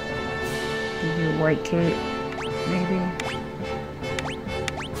 Give you a white cape, maybe?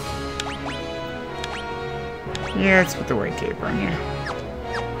 Yeah, let's put the white cape on you.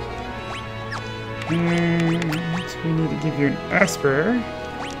 And we need to give you an Esper.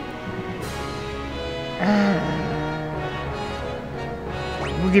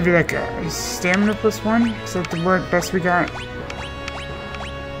 We'll give you like a stamina +1. Is that the best we got?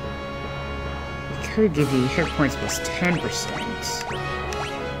 Could give you hit points +10%.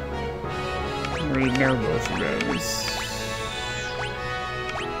 We know both of those.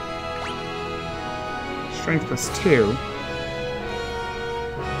 Strength +2.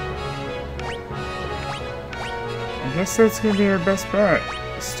 I guess that's gonna be our best bet.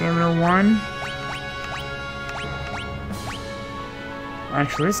 Stamina 1.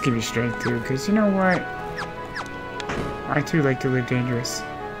 Actually, let's give you strength 2, because you know what? I too like to live dangerous.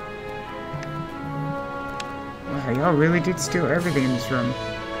 Wow, y'all really did steal everything in this room.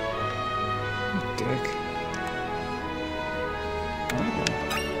 Dick. Oh.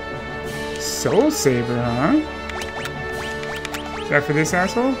 Soul Saver, huh? Is that for this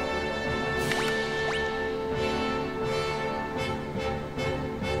asshole?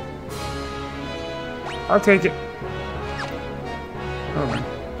 I'll take it. Hold on.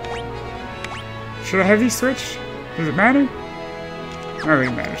 Should I have these switched? Does it matter? I don't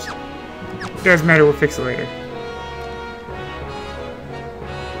think it matters. It does matter, we'll fix it later.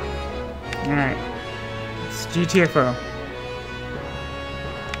 Alright. It's GTFO.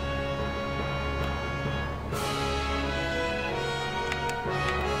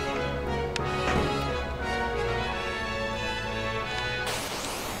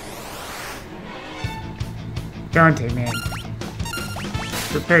 Dante, man.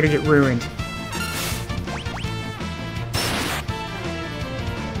 Prepare to get ruined.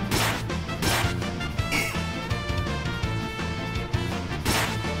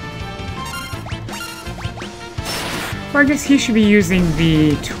 Well, I guess he should be using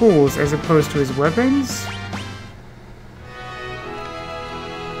the tools as opposed to his weapons.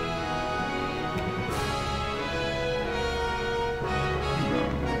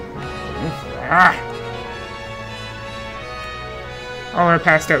 Ah! All our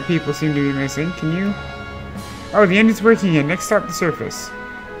passed out people seem to be missing. Can you... Oh, the engine's working again. Next stop, the surface.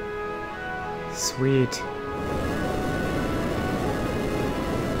 Sweet.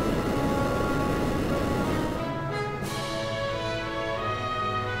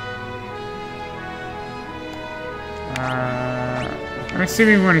 I'm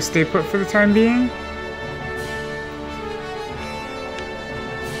assuming we want to stay put for the time being.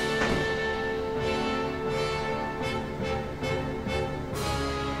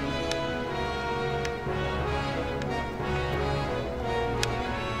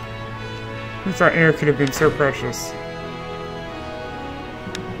 Who thought air could have been so precious?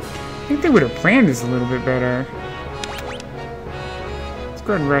 I think they would have planned this a little bit better. Let's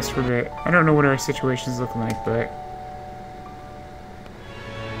go ahead and rest for a bit. I don't know what our situation's looking like, but...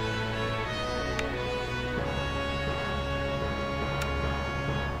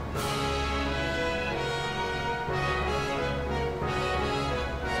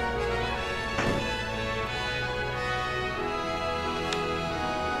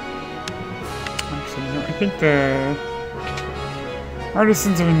 I think the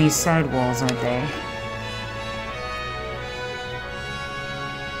artisans are in these side walls, aren't they?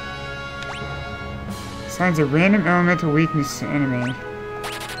 Signs of random elemental weakness to enemy.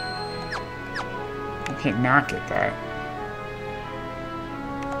 I can't knock at that.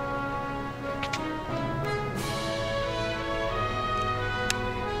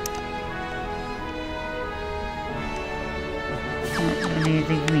 I don't need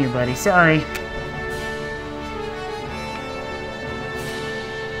anything from you, buddy. Sorry.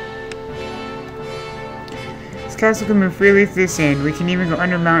 Castle can move freely through the sand. We can even go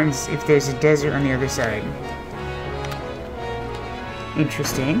under mountains if there's a desert on the other side.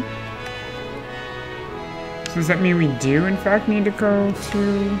 Interesting. So does that mean we do, in fact, need to go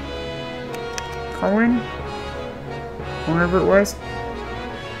to Cohen? Wherever it was?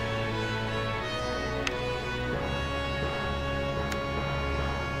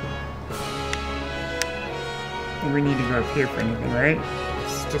 We need to go up here for anything, right?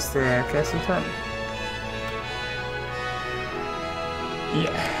 It's just the castle top.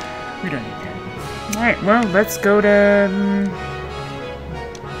 Yeah, we don't need that. Alright, well, let's go to...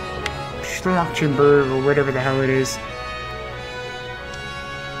 Schlochtenberg, or whatever the hell it is.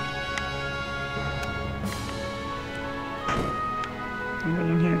 Anybody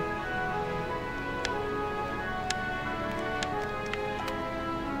in here?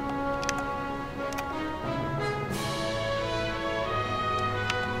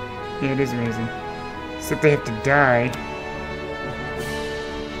 Yeah, it is amazing. Except they have to die.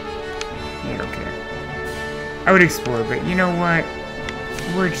 I don't care. I would explore, but you know what?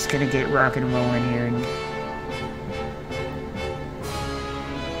 We're just gonna get rock and rolling here and...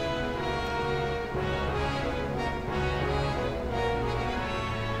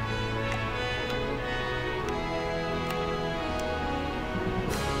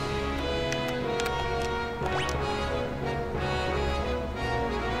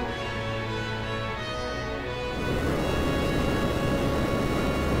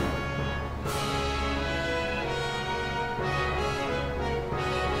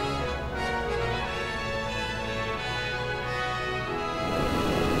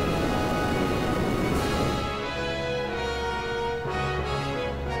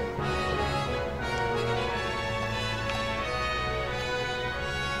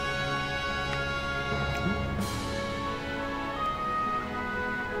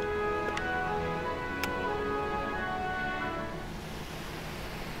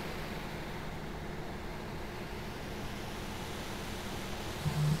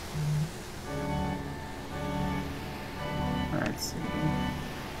 Let's see.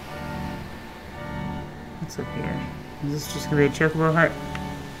 What's up here? Is this just gonna be a chocobo hut?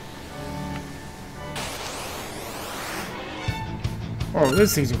 Oh,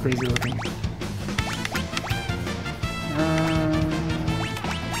 those things are crazy looking.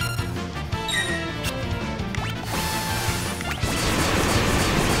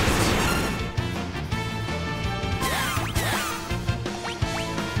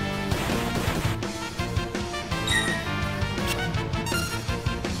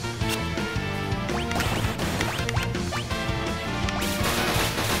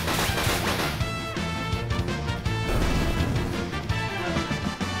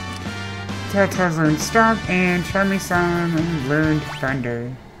 Telltale's learned Stomp, and Charmy-san learned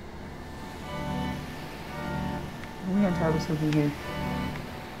Thunder. Are we on top of something here?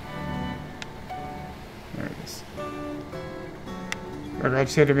 There it is. But I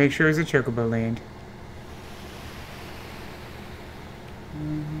just had to make sure it was a Chocobo land.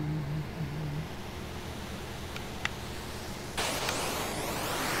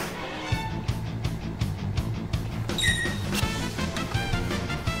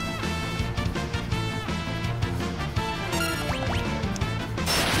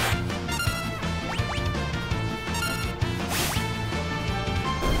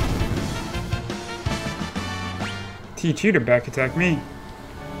 Teach you to back attack me.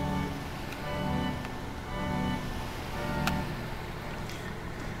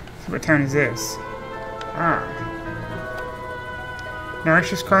 So what town is this? Ah. Now it's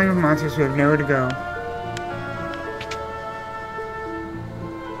just crawling with monsters who have nowhere to go.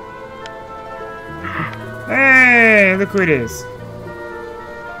 Hey, look who it is.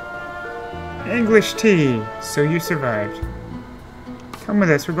 English tea. So you survived. Come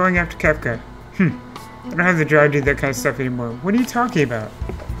with us, we're going after Kefka. I don't have the drive to do that kind of stuff anymore. What are you talking about?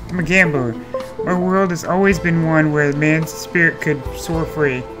 I'm a gambler. My world has always been one where man's spirit could soar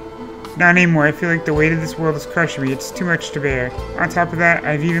free. Not anymore. I feel like the weight of this world is crushing me. It's too much to bear. On top of that,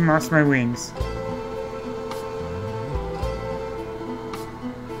 I've even lost my wings.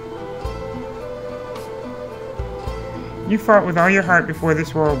 You fought with all your heart before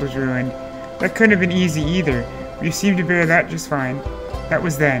this world was ruined. That couldn't have been easy either. But you seemed to bear that just fine. That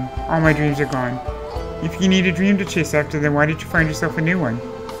was then. All my dreams are gone. If you need a dream to chase after, then why did you find yourself a new one?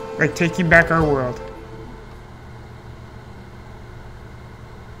 Like taking back our world.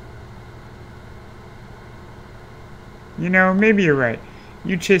 You know, maybe you're right.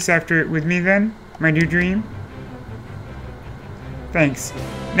 You chase after it with me then? My new dream? Thanks.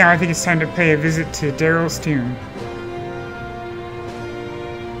 Now I think it's time to pay a visit to Daryl's tomb.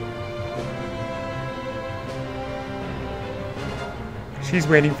 She's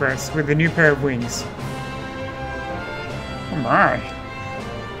waiting for us with a new pair of wings. Oh my.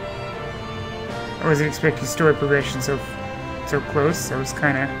 I wasn't expecting story progression so close. I was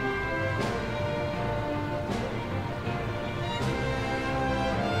kinda...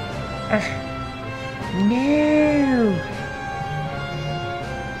 no!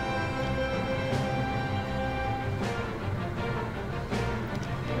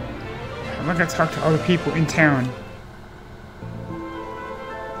 I'm not gonna talk to all the people in town.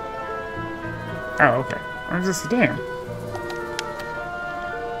 Oh, okay. I was just damn.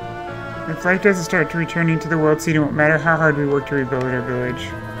 If life doesn't start to return into the world scene, it won't matter how hard we work to rebuild our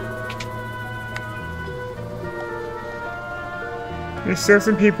village. There's still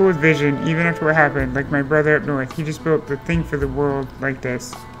some people with vision, even after what happened, like my brother up north. He just built the thing for the world like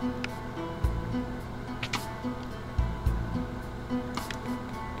this. I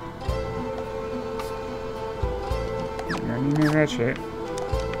don't know that shit.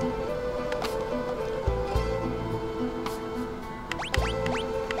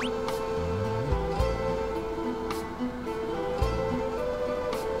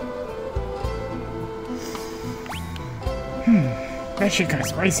 That shit kinda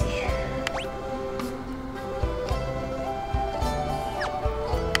spicy.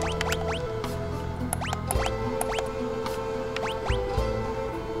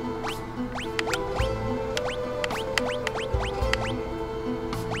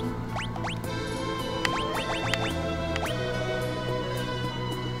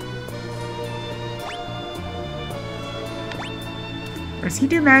 Does he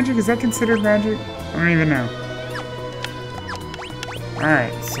do magic? Is that considered magic? I don't even know.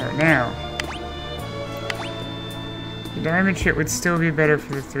 Alright, so now... the diamond shit would still be better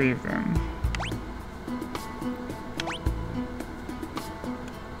for the three of them.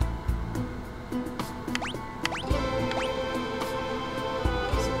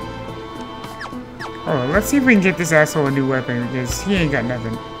 Oh, let's see if we can get this asshole a new weapon, because he ain't got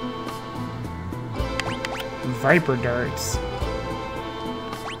nothing. Viper darts.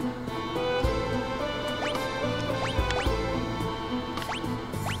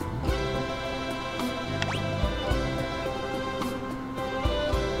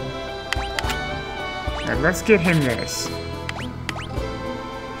 Alright, let's get him this.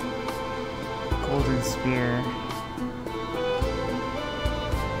 Golden spear.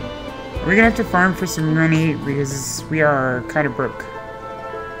 We're gonna have to farm for some money because we are kind of broke.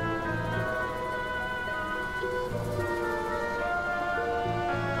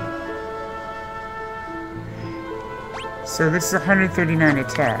 So this is 139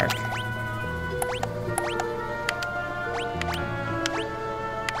 attack.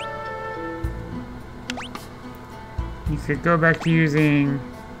 You could go back to using...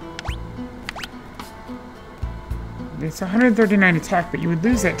 It's 139 attack, but you would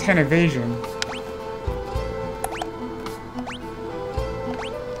lose that 10 evasion.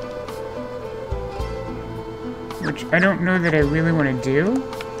 Which I don't know that I really want to do.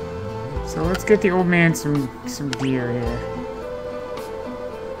 So let's get the old man some gear here.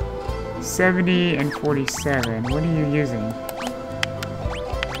 70 and 47. What are you using?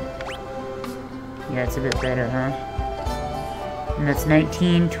 Yeah, it's a bit better, huh? And that's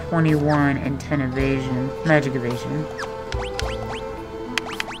 19, 21, and 10 evasion. Magic evasion.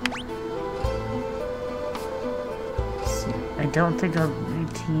 Let's see. I don't think I'll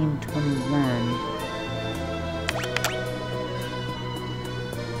 19, 21.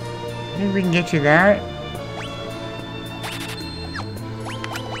 Maybe we can get you that.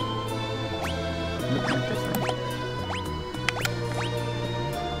 Nope, not this one.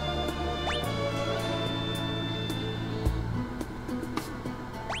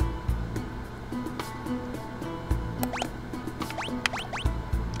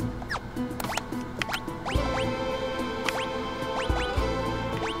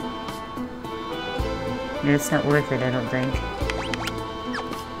 Yeah, it's not worth it, I don't think.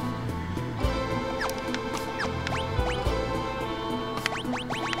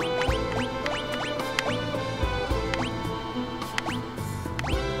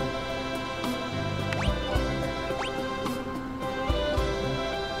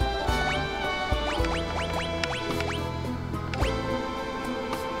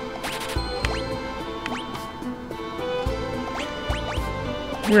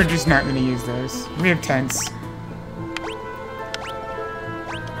 We're just not going to use those. We have tents.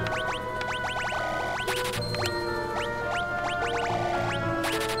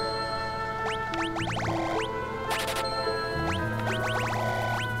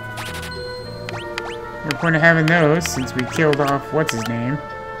 No point of having those since we killed off what's his name.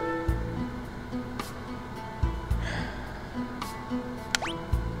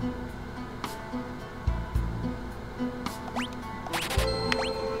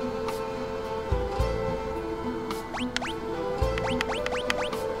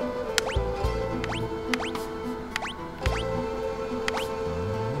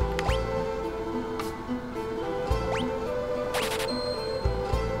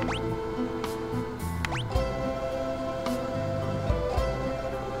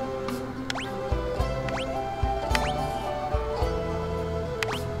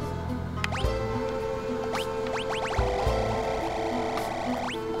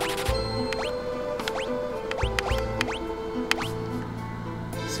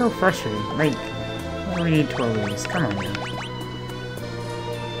 So frustrating. Like, we need 12 of these. Come on now.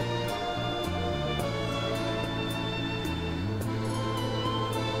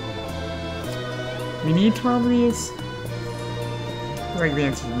 We need 12 of these? I feel like the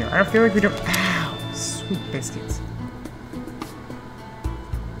answer is no. I don't feel like we don't. Ow! Sweet biscuits.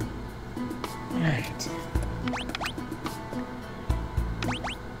 Alright.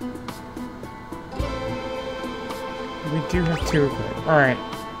 We do have 2 of it. Alright.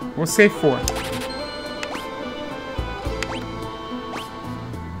 We'll say 4.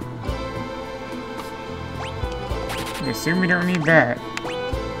 I assume we don't need that.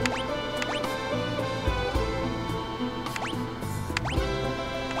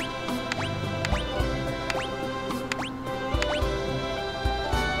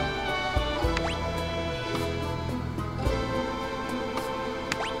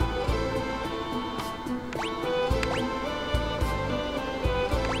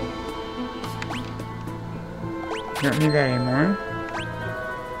 Don't need that anymore.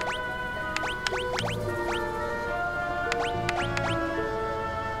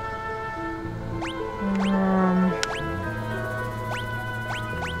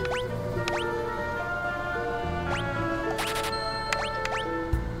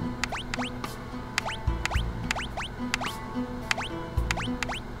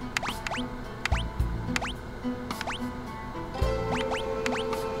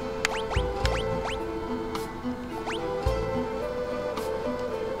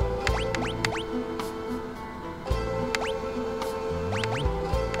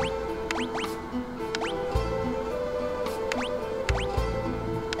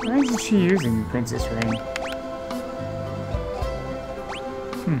 she using, Princess Rain?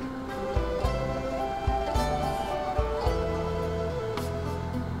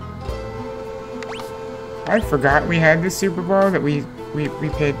 I forgot we had this Super Bowl that we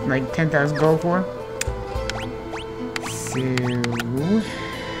paid like 10,000 gold for.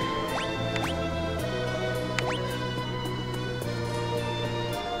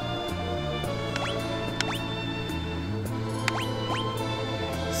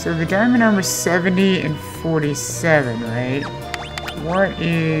 So the diamond armor is 70 and 47, right? What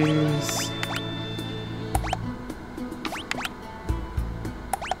is...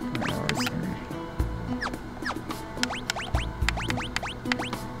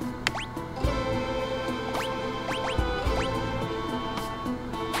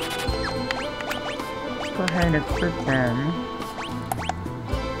 Go ahead and equip them.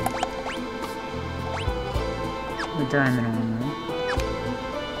 The diamond armor.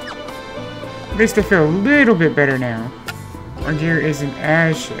 At least I feel a little bit better now. Our gear isn't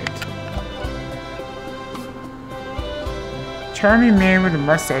as shit. Charming man with a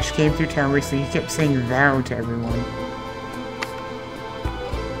mustache came through town recently. He kept saying thou to everyone.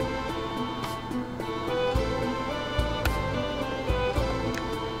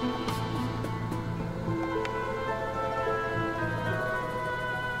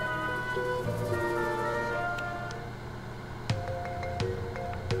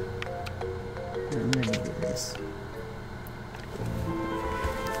 I'm gonna do this.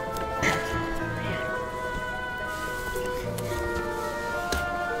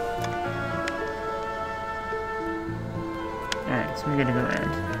 Alright, so we gotta go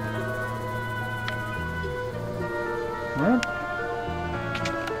around. What?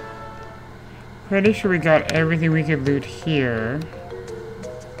 Pretty sure we got everything we could loot here.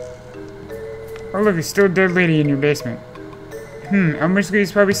 Oh look, there's still a dead lady in your basement. Elmer's Glue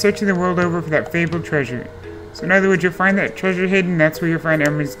is probably searching the world over for that fabled treasure. So in other words, you'll find that treasure hidden, that's where you'll find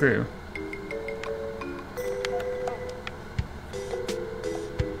Elmer's Glue.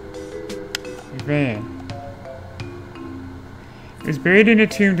 Van. It was buried in a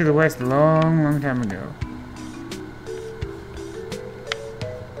tomb to the west a long, long time ago.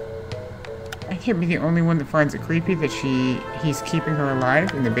 I can't be the only one that finds it creepy that he's keeping her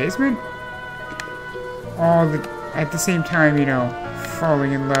alive in the basement. At the same time, you know,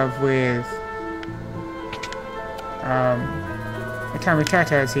 falling in love with Atomic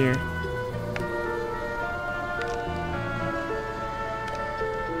Tata's here.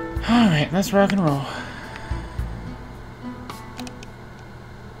 Alright, let's rock and roll.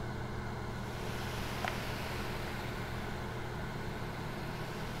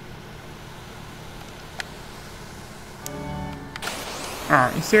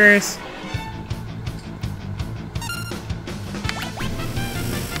 Oh, you serious?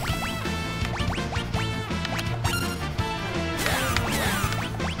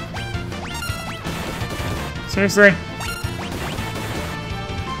 Seriously?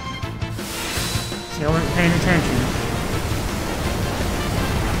 See, I wasn't paying attention.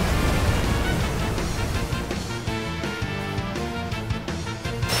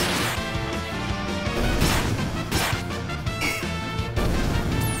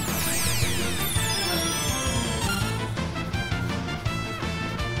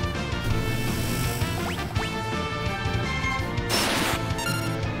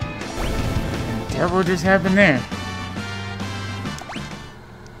 What just happened there?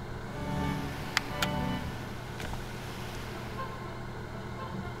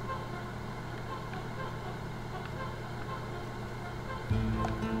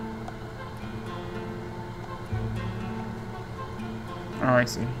 Oh, I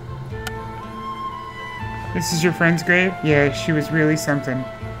see. This is your friend's grave? Yeah, she was really something.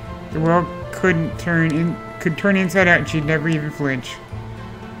 The world could turn inside out and she'd never even flinch.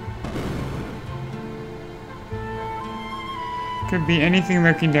 Could be anything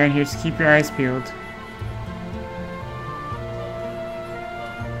lurking down here, so keep your eyes peeled.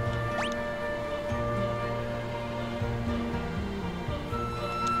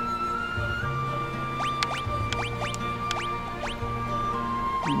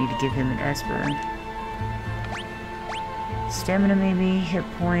 We need to give him an Esper. Stamina maybe, hit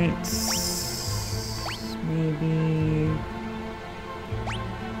points, maybe...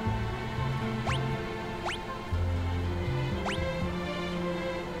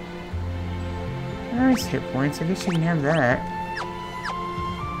 Nice hit points, I guess you can have that.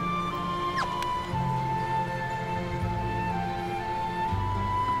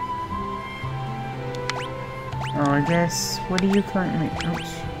 Oh, I guess, what do you currently... Oh,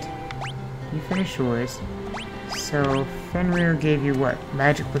 shit. You finished yours. So, Fenrir gave you what?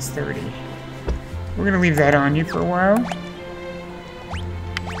 Magic plus 30. We're gonna leave that on you for a while.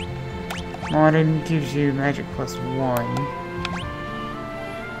 Modern gives you magic plus 1.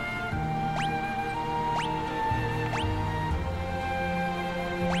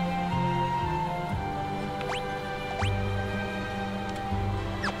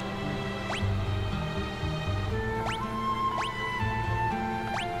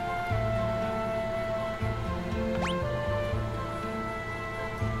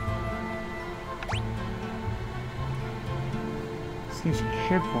 Gives you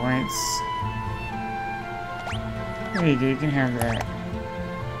hit points. There you go, you can have that.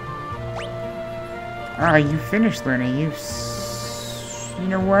 Ah, you finished learning. You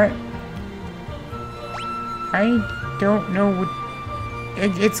know what? I don't know what...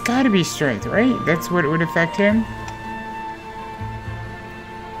 It's gotta be strength, right? That's what would affect him?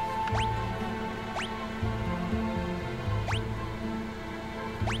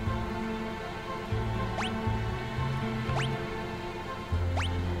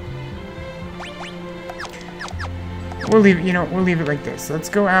 We'll leave it, we'll leave it like this. Let's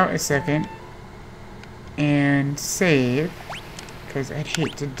go out a second and save, because I'd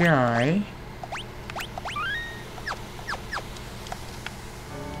hate to die.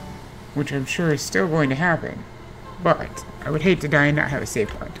 Which I'm sure is still going to happen. But I would hate to die and not have a save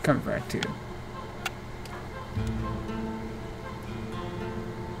point to come back to.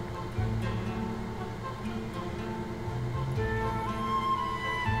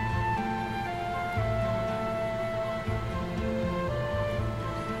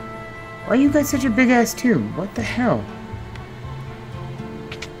 Why you got such a big ass tomb? What the hell?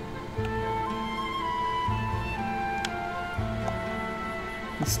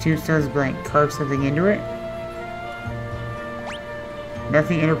 This tombstone is blank. Carve something into it.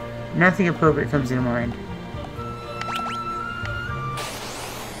 Nothing appropriate comes to mind.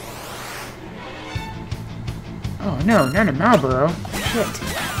 Oh no, not a Marlboro. Shit.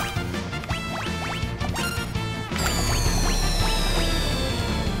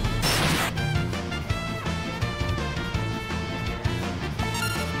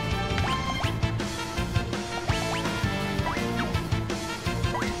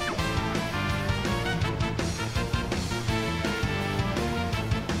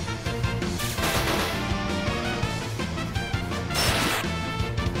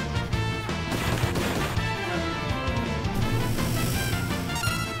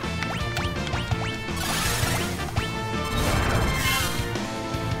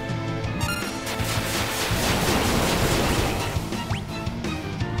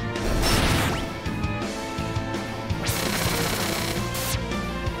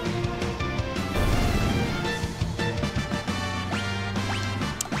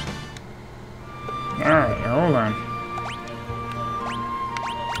 Alright, hold on.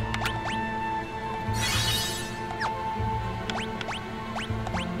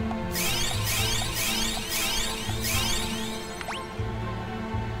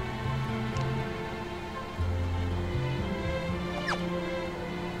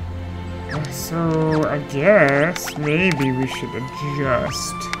 So, I guess maybe we should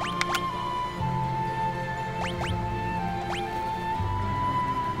adjust.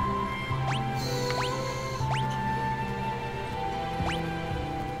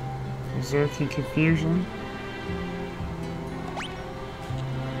 Berserking confusion.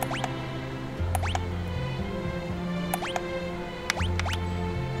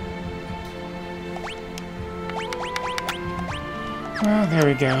 Well, there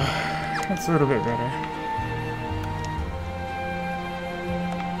we go. That's a little bit better.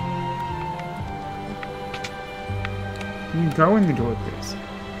 You go in the door, please.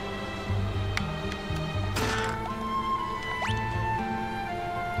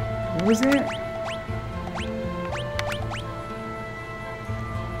 What was that?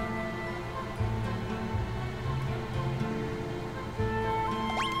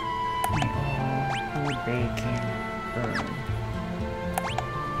 Oh, bacon. Burn.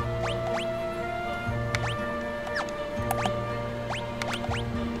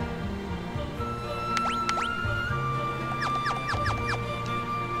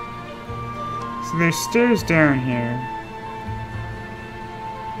 So there's stairs down here.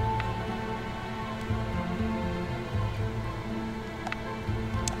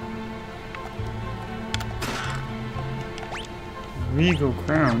 Regal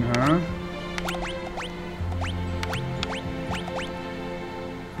crown, huh?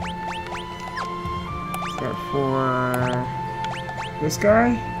 Is that for this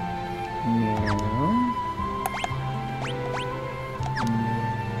guy? No.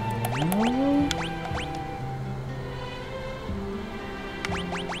 No.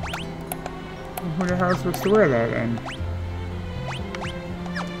 Who the hell is supposed to wear that then?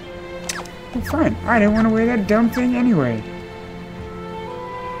 Well, fine. I didn't want to wear that dumb thing anyway.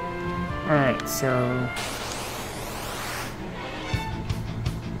 Alright, so...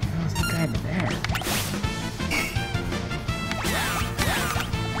 How's the guy in the back?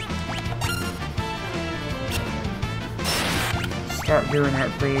 Stop doing that,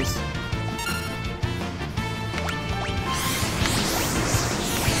 please.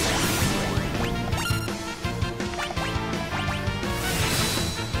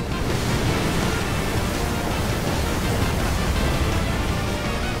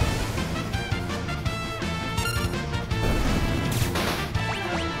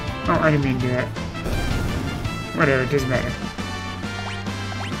 Oh, I didn't mean to do that. Whatever, it doesn't matter.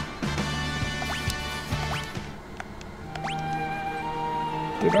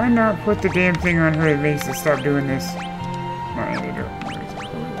 Did I not put the damn thing on her that makes it stop doing this? No, I need to. Where's the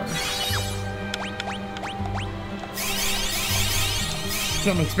holy water? It's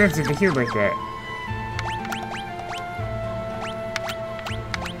getting expensive to heal like that.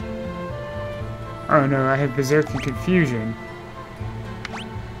 Oh no, I have Berserk and Confusion.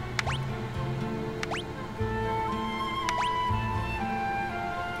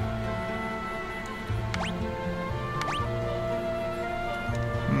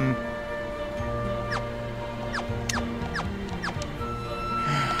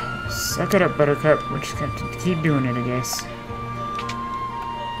 Suck it up, Buttercup. We're just going to keep doing it, I guess.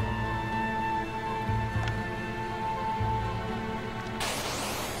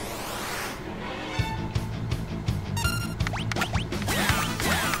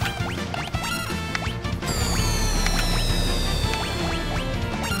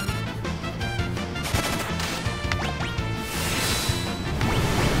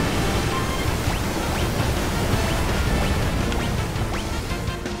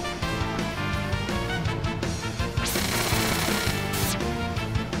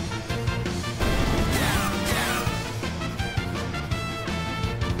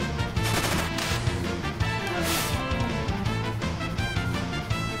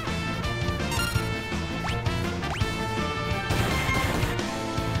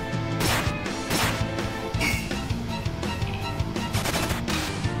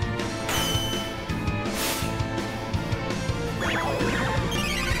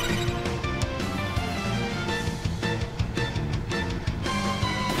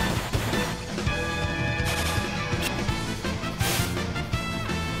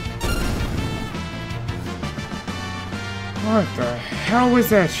 What the hell was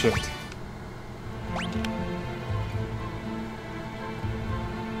that shit?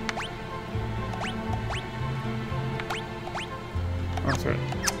 Oh, sorry.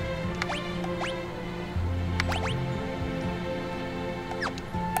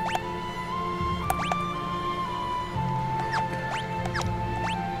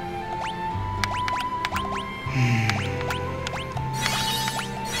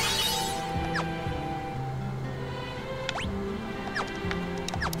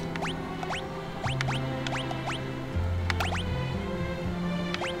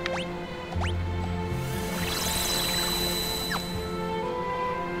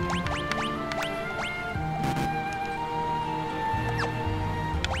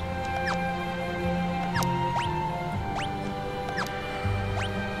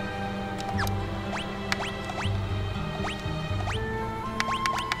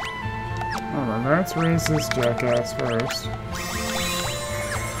 Hold on, let's raise this jackass first.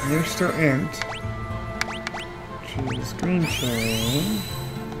 You're still int. Choose green cherry.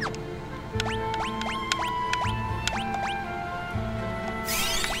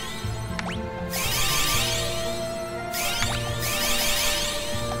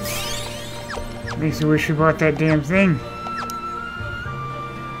 Makes me wish we bought that damn thing.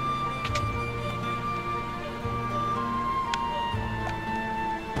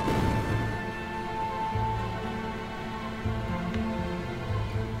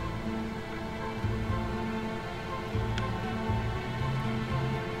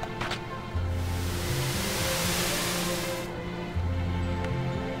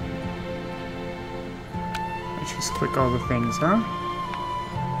 Let's just click all the things, huh?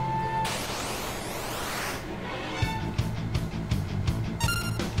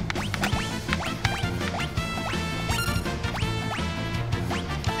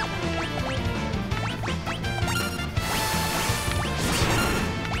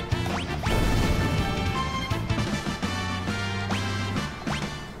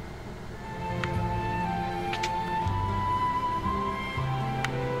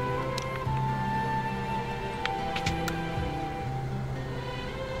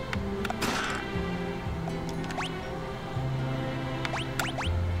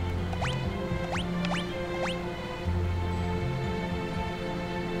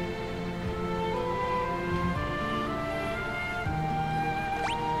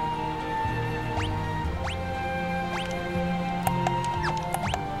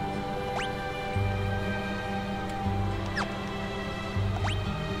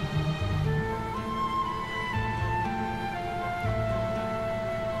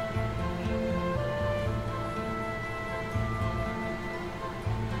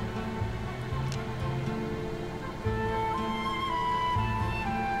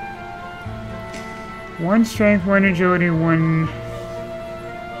 1 strength, 1 agility, 1...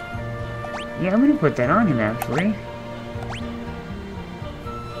 Yeah, I'm gonna put that on him, actually.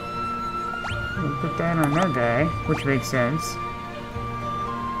 I'm gonna put that on that guy, which makes sense.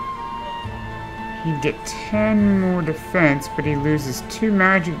 He'd get 10 more defense, but he loses 2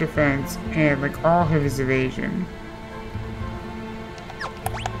 magic defense and, like, all of his evasion.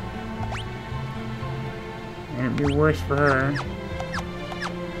 And it'd be worse for her.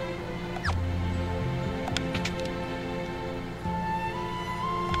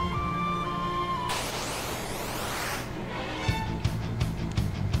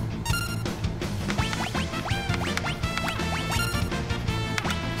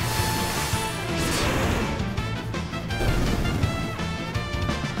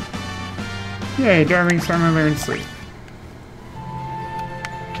 Yay, darling summer learn sleep.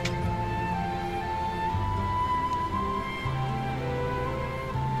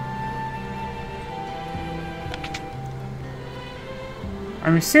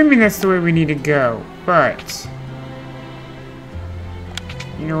 I'm assuming that's the way we need to go, but...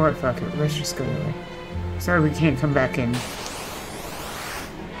 You know what, fuck it, let's just go that way. Sorry we can't come back in.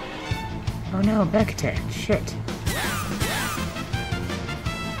 Oh no, back attack, shit.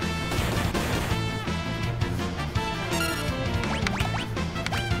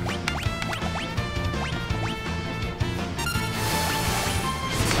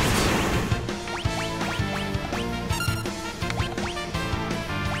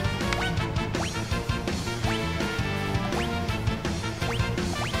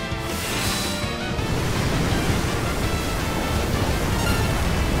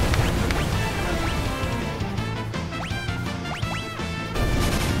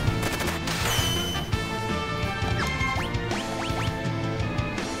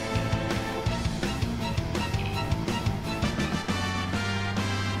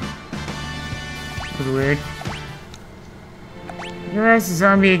 Weird. Your ass a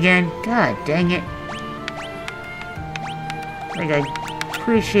zombie again? God dang it. Like, I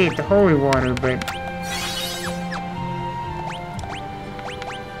appreciate the holy water, but...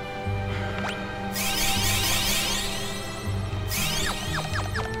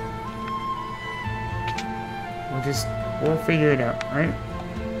 We'll figure it out, right?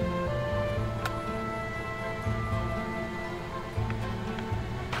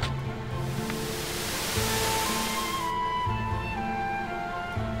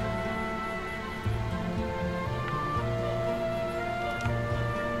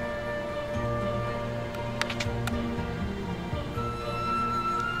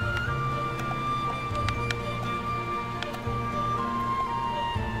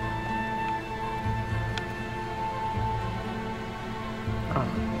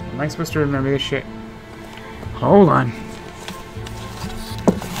 Am I supposed to remember this shit? Hold on.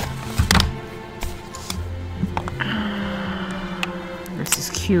 This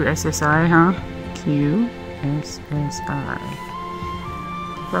is QSSI, huh? QSSI.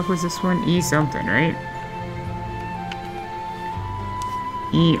 What the fuck was this one? E something, right?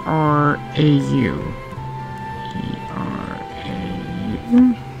 ERAU.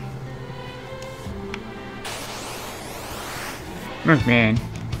 ERAU. Look, man.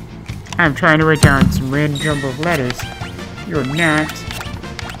 I'm trying to write down some random jumble of letters. You're not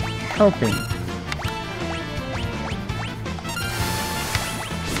helping.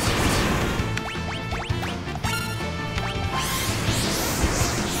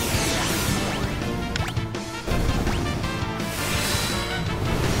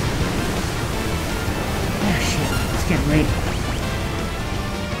 Oh shit, it's getting late.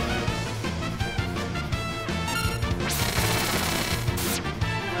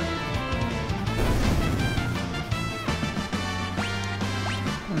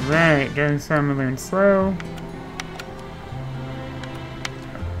 Right, doing some learn slow.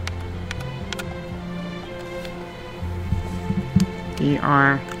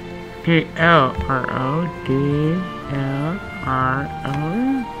 DLRO.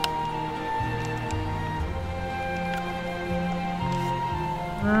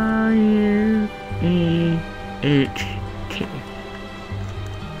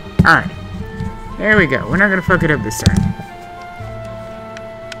 Alright. There we go. We're not gonna fuck it up this time.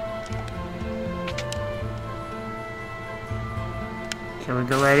 Shall we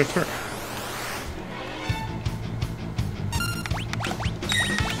go right into it?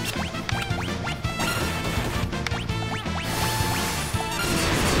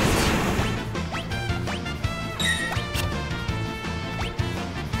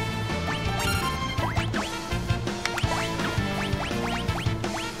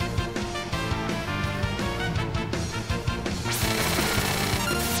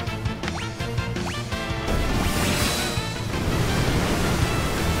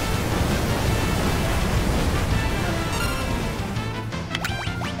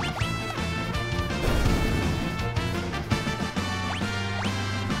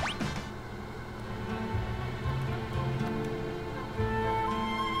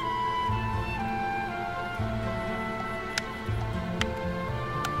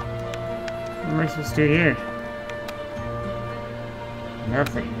 What am I supposed to do here?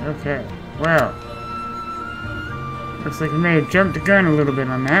 Nothing. Okay. Well. Looks like I may have jumped the gun a little bit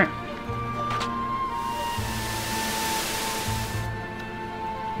on that.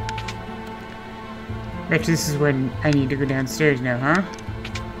 Bet this is when I need to go downstairs now, huh?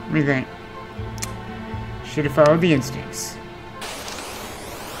 What do you think? Should have followed the instincts.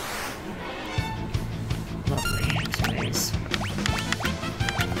 Lovely x-rays.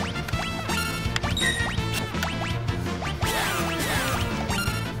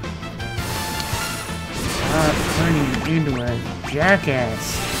 Stop turning into a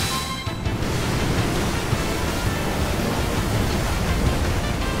jackass.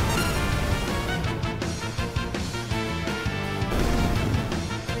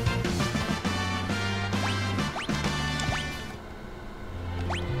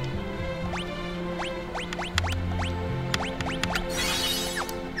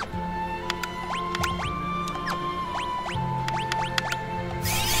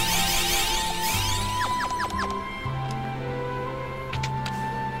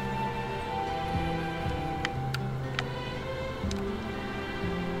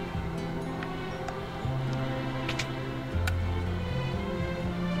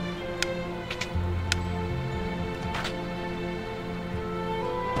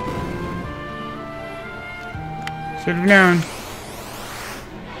 Should have known.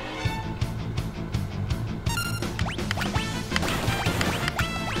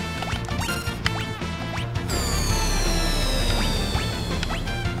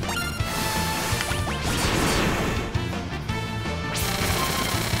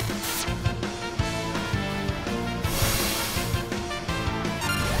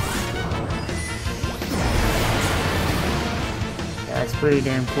 That's pretty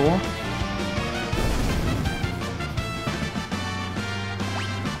damn cool.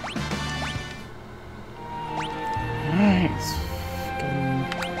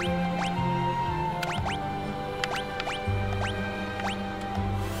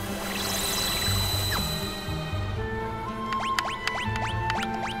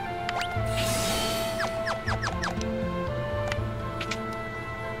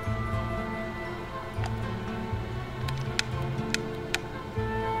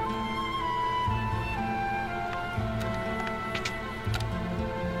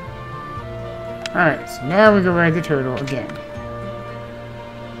 Alright, so now we go ride the turtle again.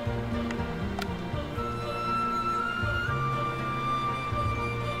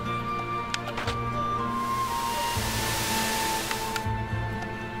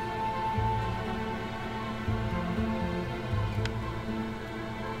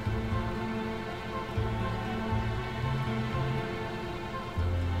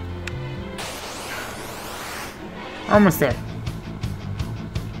 Almost there.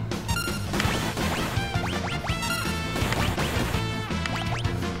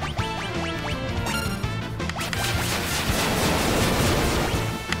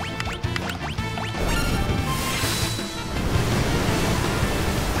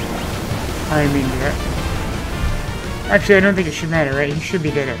 I mean, yeah. Actually, I don't think it should matter, right? He should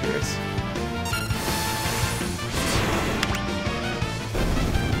be dead after this.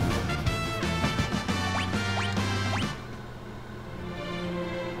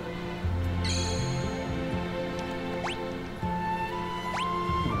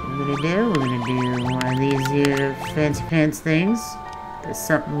 What we're gonna do one of these here fancy pants things. There's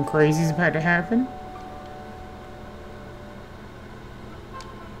something crazy's about to happen.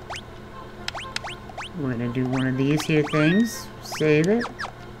 We're gonna do one of these here things. Save it.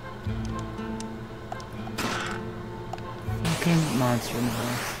 Fucking monster in the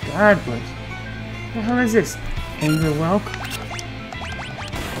house. God bless. What the hell is this? Angry Whelk?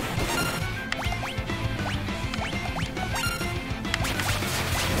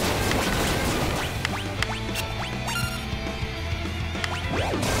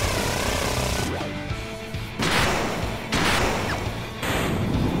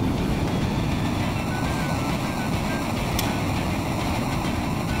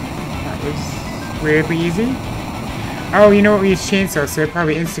 Weirdly easy. Oh, you know what? We used chainsaw, so it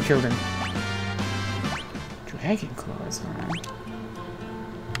probably insta-killed him. Dragon claws, huh?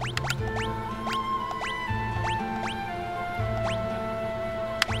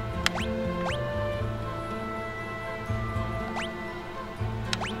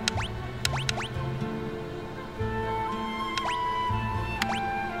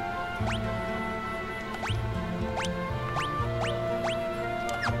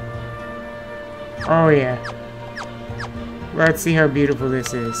 Oh yeah. Let's see how beautiful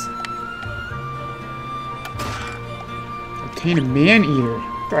this is. Obtain a man-eater.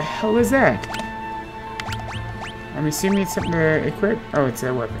 What the hell is that? I'm assuming it's something to equip? Oh, it's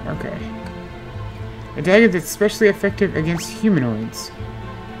a weapon. Okay. A dagger that's especially effective against humanoids.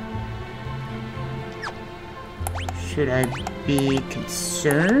 Should I be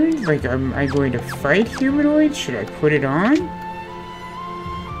concerned? Like, am I going to fight humanoids? Should I put it on?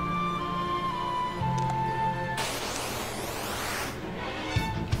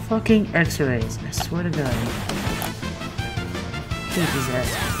 Fucking X-rays, I swear to God. Take his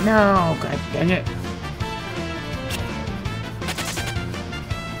ass. No, god dang it.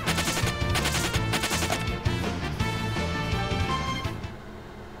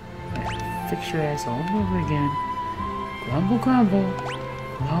 Fix your ass all over again. Grumble, grumble.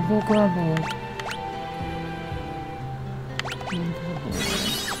 Grumble, grumble.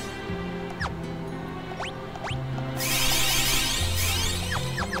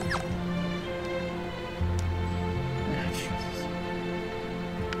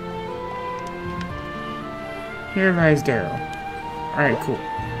 Here lies Daryl. Alright, cool.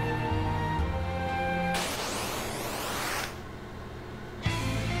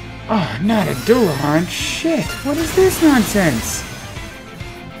 Oh, not a Dullahan. Shit, what is this nonsense?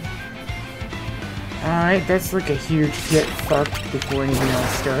 Alright, that's like a huge get fucked before anything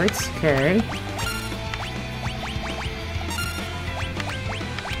else starts. Okay.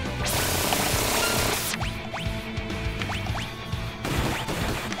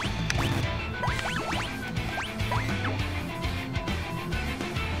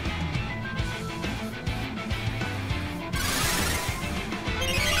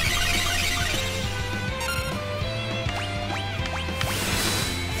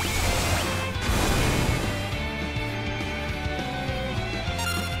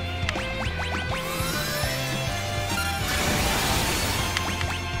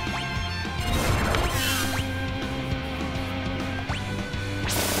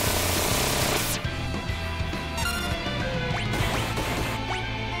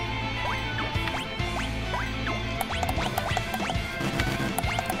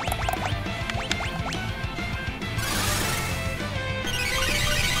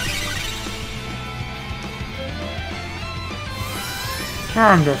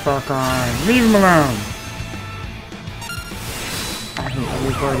 Calm the fuck on. Leave him alone. I hate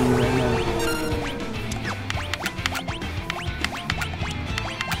every part of you right now.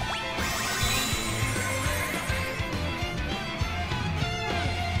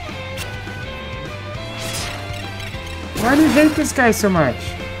 Why do you hate this guy so much?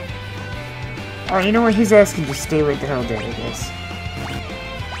 Oh, you know what? He's asking to stay right the hell there, I guess.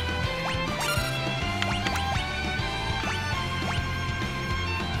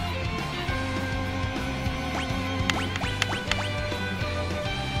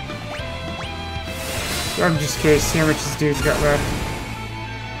 I'm just curious to see how much this dude's got left.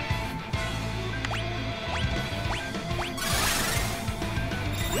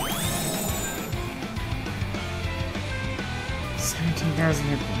 $17,000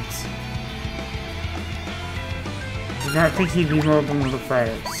 hit points. I did not think he'd be vulnerable to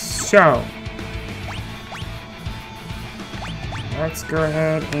fire. So, let's go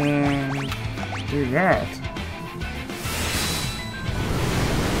ahead and do that.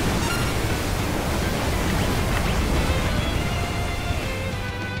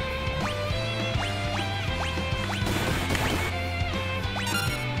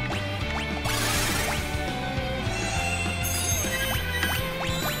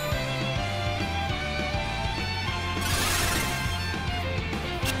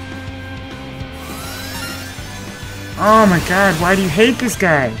 Oh my god, why do you hate this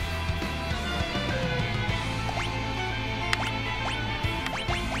guy?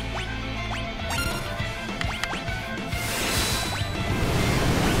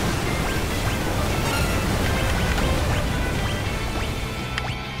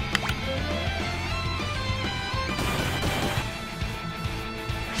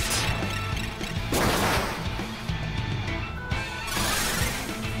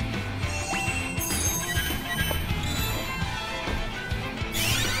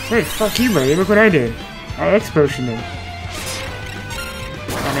 Hey, fuck you, buddy. Look what I did. I X-potioned him.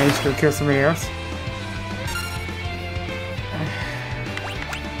 And I used to kill somebody else.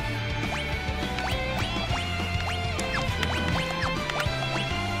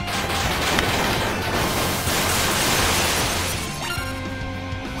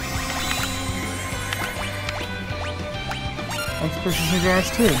 X-potion his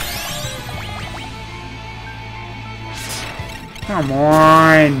ass too. Come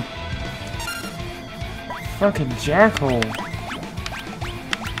on! Fucking jackhole.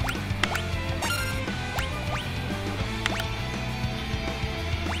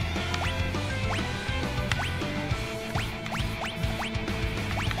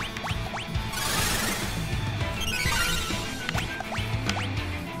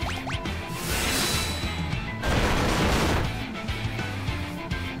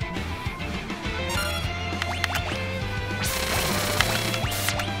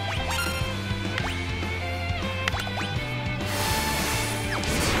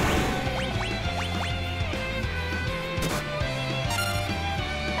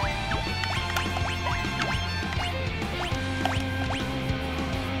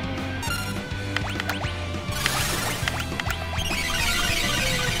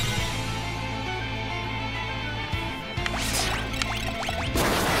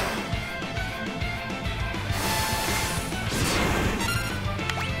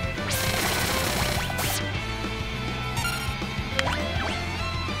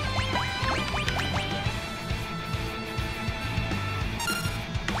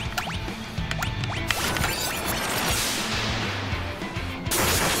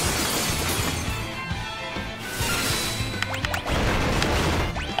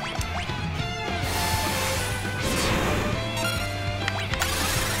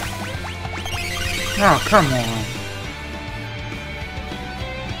 Oh, come on.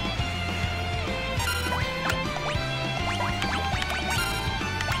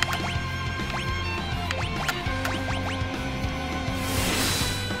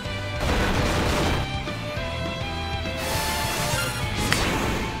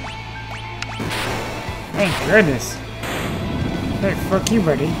 Thank goodness. Hey, fuck you,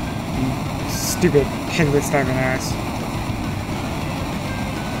 buddy. You stupid, headless having ass.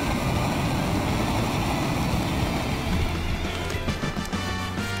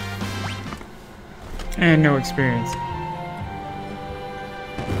 And no experience.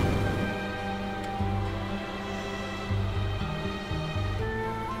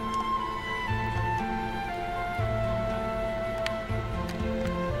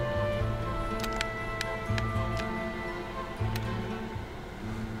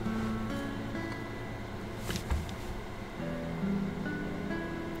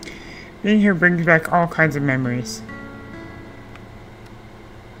 Being here brings back all kinds of memories.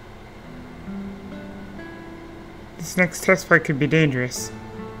 This next test flight could be dangerous.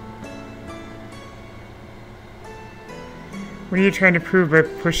 What are you trying to prove by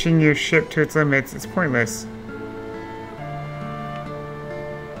pushing your ship to its limits? It's pointless.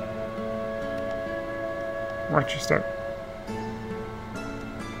 Watch your step.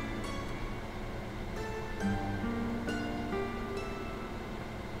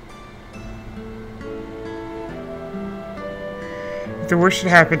 If the worst should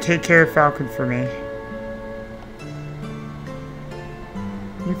happen, take care of Falcon for me.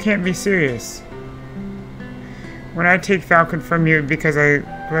 You can't be serious. When I take Falcon from you because I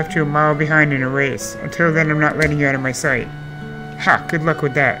left you a mile behind in a race. Until then, I'm not letting you out of my sight. Ha! Good luck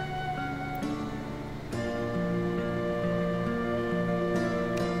with that.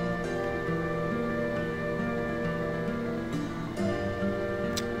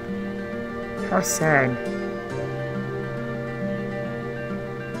 How sad.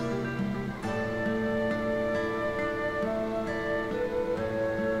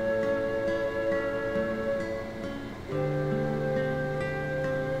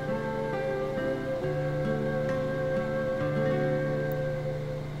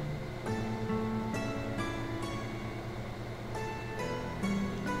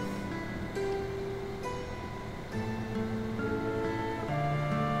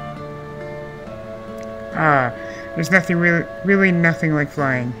 There's nothing really nothing like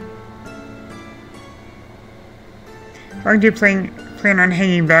flying. How long do you plan on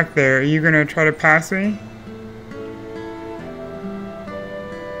hanging back there? Are you gonna try to pass me?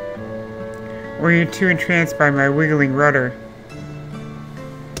 Or are you too entranced by my wiggling rudder?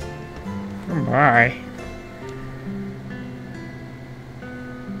 Oh my.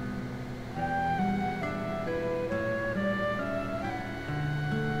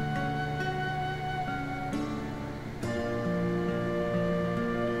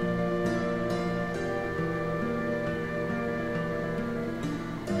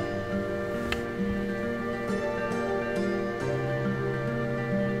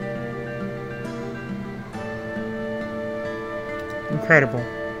 Incredible.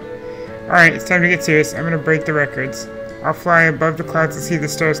 Alright, it's time to get serious. I'm gonna break the records. I'll fly above the clouds and see the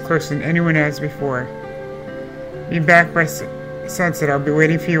stars closer than anyone has before. Be back by sunset. I'll be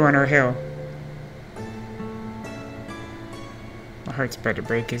waiting for you on our hill. My heart's about to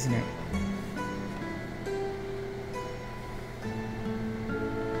break, isn't it?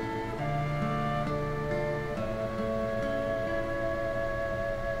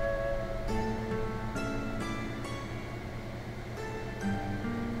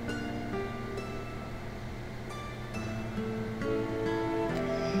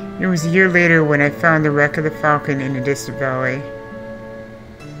 It was a year later when I found the wreck of the Falcon in a distant valley.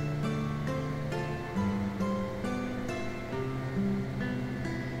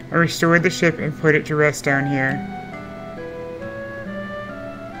 I restored the ship and put it to rest down here.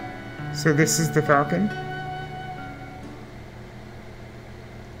 So this is the Falcon?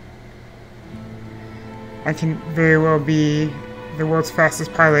 I can very well be the world's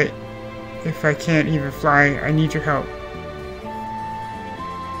fastest pilot. If I can't even fly, I need your help.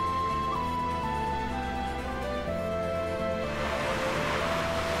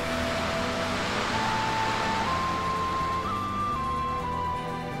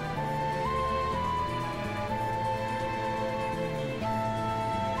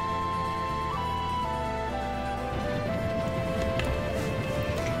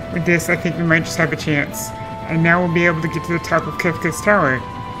 With this, I think we might just have a chance. And now we'll be able to get to the top of Kefka's tower.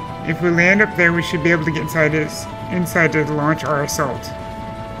 If we land up there, we should be able to get inside to launch our assault.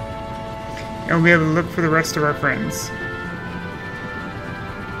 And we'll be able to look for the rest of our friends.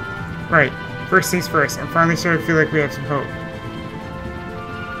 Right. First things first, I'm finally starting to feel like we have some hope.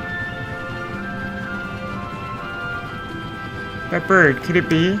 That bird, could it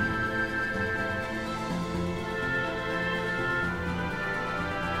be?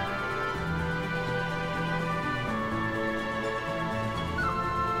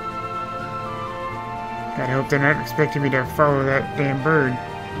 God, I hope they're not expecting me to follow that damn bird.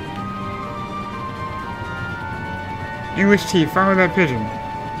 English tea, follow that pigeon.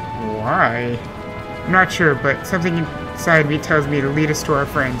 Why? I'm not sure, but something inside me tells me to lead us to our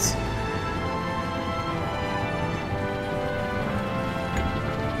friends.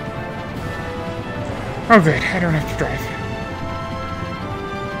 Oh good, I don't have to drive.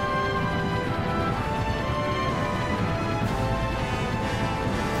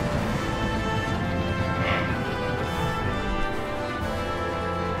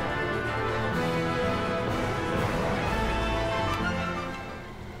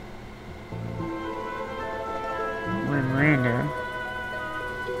 We're in Miranda.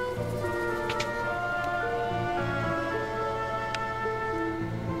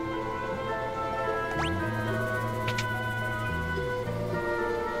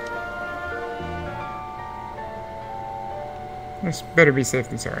 This better be safe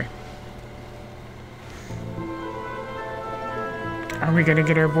than sorry. Are we gonna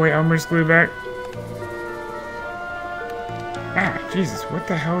get our boy Elmer's glue back? Ah, Jesus, what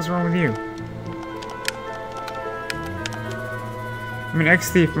the hell is wrong with you? I'm an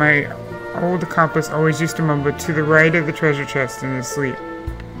ex-thief. My old accomplice always used to mumble to the right of the treasure chest in his sleep. I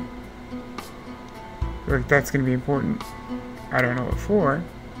feel like that's gonna be important. I don't know what for,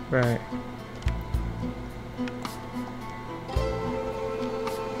 but...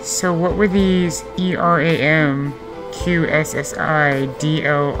 So what were these ERAM, QSSI,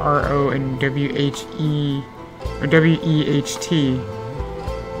 DLRO, and WHE, or WEHT?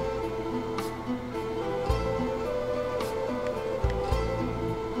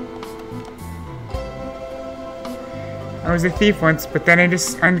 I was a thief once, but then I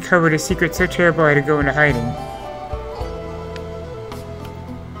just uncovered a secret so terrible I had to go into hiding.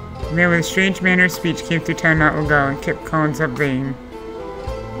 A man with a strange manner of speech came through town not long ago and kept calling something...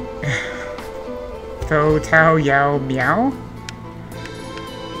 Tho Tao Yao Meow?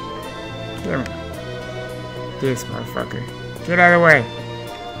 Damn. This motherfucker. Get out of the way.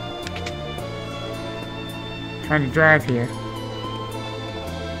 I'm trying to drive here.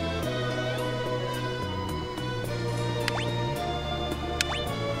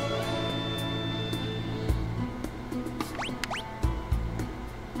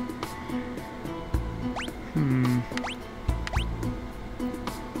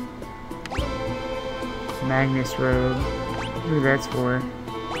 Magnus Road. Who that's for?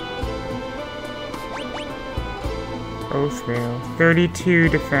 Oathvale. 32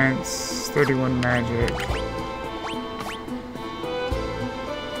 defense, 31 magic.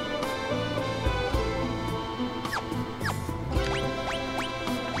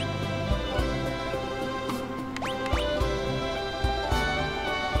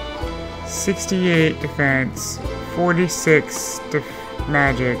 $68 defense, 46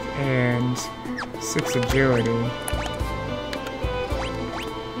 magic, and 6 agility.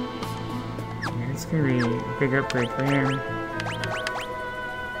 Yeah, it's gonna be a big upgrade for him.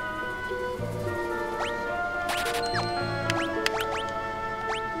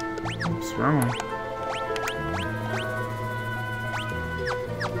 Oops, wrong one.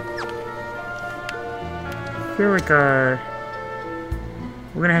 I feel like we're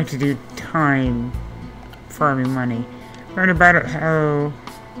gonna have to do time farming money. Learn about it how...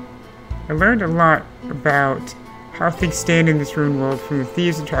 I learned a lot about how things stand in this ruined world from the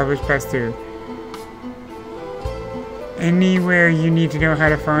thieves and travelers passed through. Anywhere you need to know how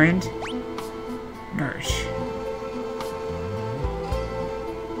to find? Nourish.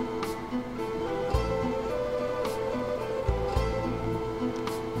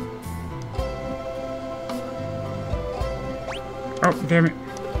 Oh, damn it.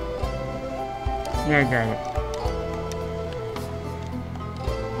 Yeah, I got it.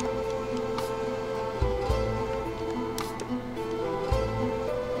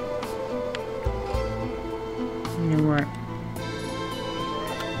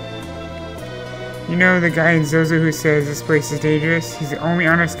 You know the guy in Zozo who says this place is dangerous? He's the only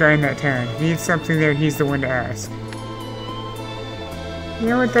honest guy in that town. If he needs something there, he's the one to ask. You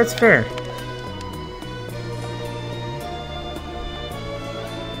know what? That's fair.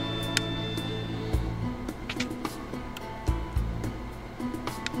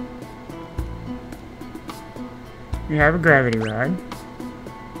 We have a gravity rod.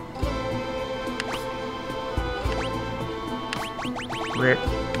 Rip.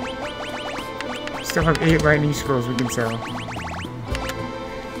 Still have 8 lightning scrolls we can sell.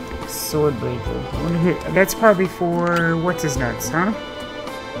 Sword breaker. I wonder who, that's probably for what's his nuts, huh?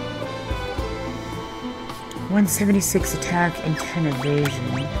 176 attack and 10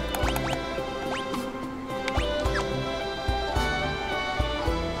 evasion.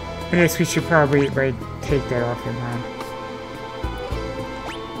 I guess we should probably like take that off him, huh?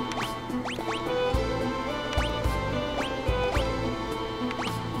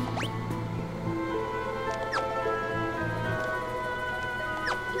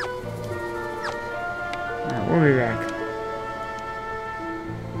 We'll be back.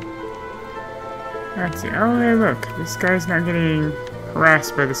 Let's see. Oh, hey, look. This guy's not getting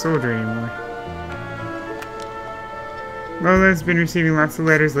harassed by the soldier anymore. Lola's been receiving lots of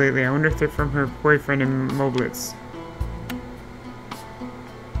letters lately. I wonder if they're from her boyfriend in Moblitz.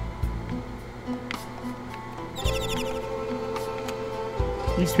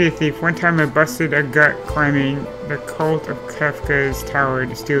 Used to be a thief. One time I busted a gut climbing the cult of Kafka's tower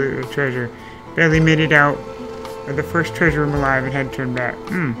to steal the treasure. Barely made it out of the first treasure room alive and had to turn back.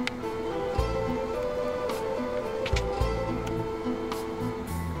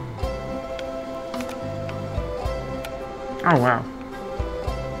 Oh, wow.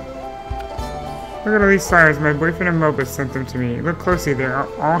 Look at all these flowers. My boyfriend in Moba sent them to me. Look closely. They're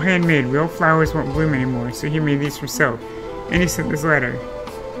all handmade. Real flowers won't bloom anymore, so he made these himself. And he sent this letter.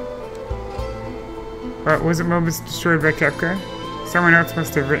 But wasn't Moba destroyed by Kepka? Someone else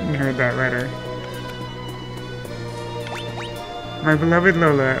must have written her that letter. My beloved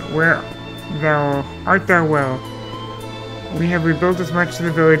Lola, where art thou well? We have rebuilt as much of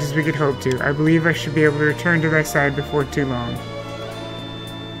the village as we could hope to. I believe I should be able to return to thy side before too long.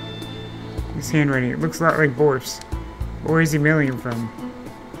 This handwriting, it looks a lot like Borf's. Where is he mailing him from?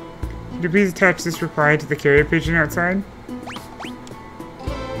 Could you please attach this reply to the carrier pigeon outside?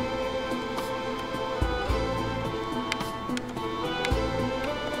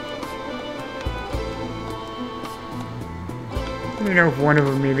 I don't know if one of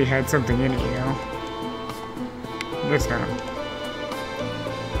them maybe had something in it, you know? Guess not.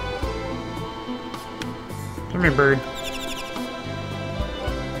 Come here, bird.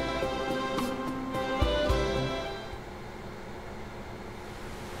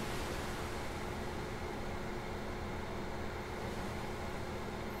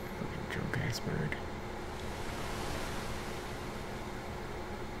 Fucking drunk-ass bird.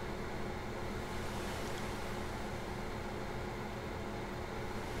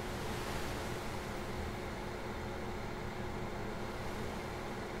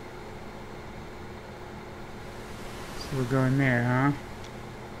 We're going there, huh?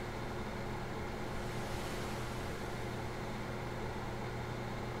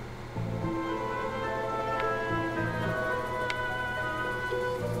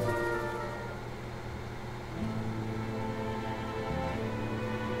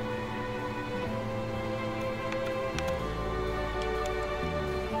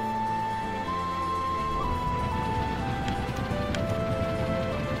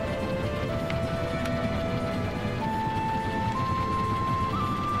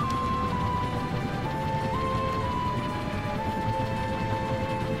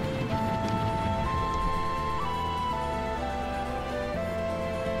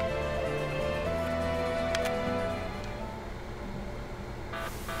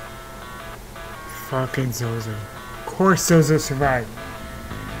 Fucking Zozo. Of course Zozo survived.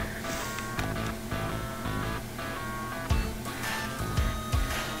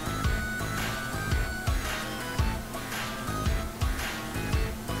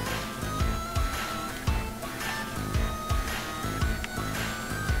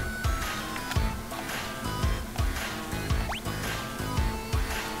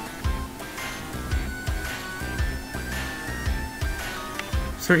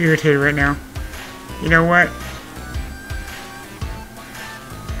 So irritated right now. You know what?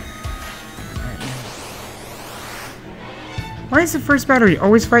 Why is the first battery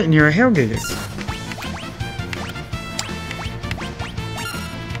always fighting near a Hellgigas?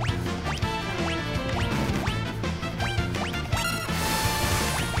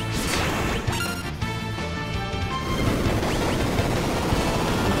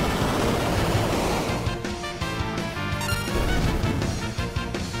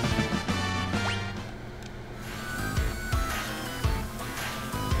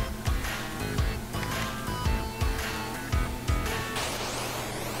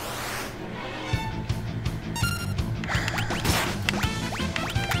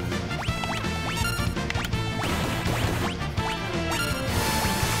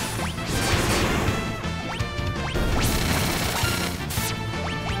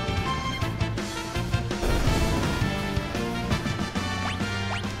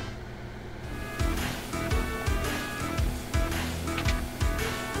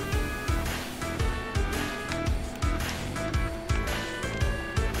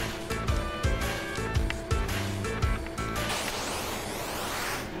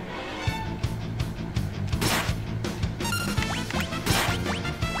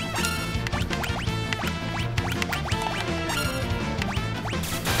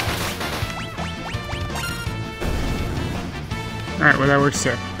 Alright, well that works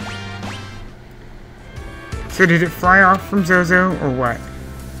too. So did it fly off from Zozo, or what?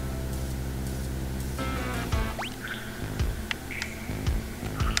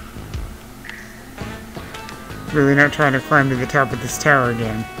 Really not trying to climb to the top of this tower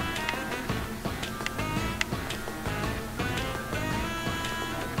again.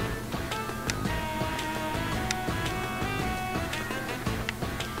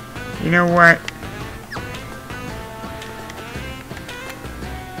 You know what?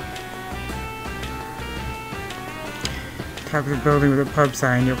 Top of the building with a pub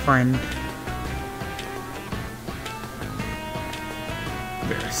sign, you'll find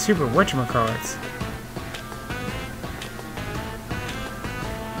the super whatchamacallits.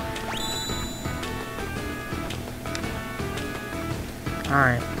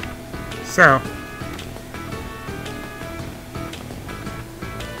 Alright, so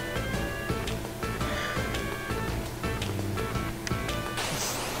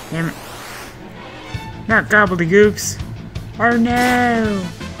damn it. Not gobbledygooks. Oh no!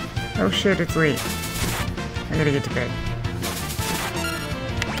 Oh shit, it's late. I gotta get to bed.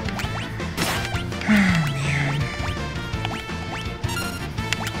 Oh man.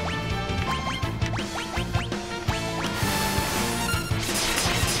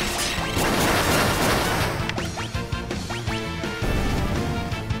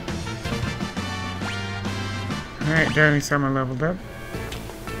 Alright, driving summer leveled up.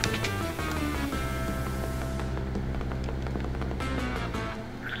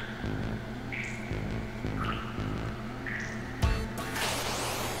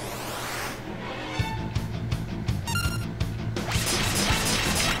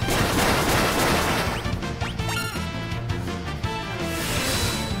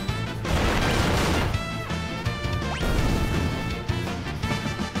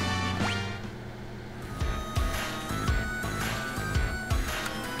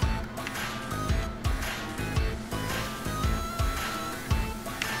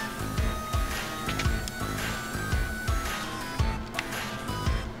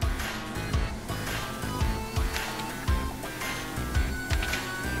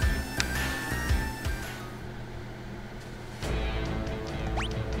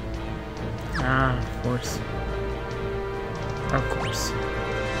 Ah, of course. Of course.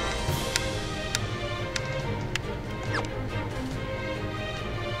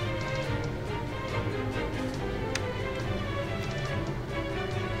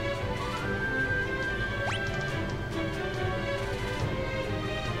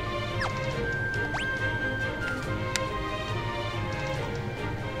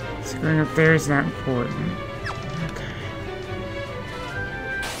 Going up there is not important. Okay.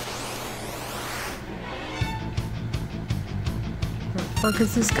 What the fuck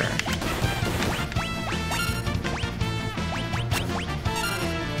is this guy?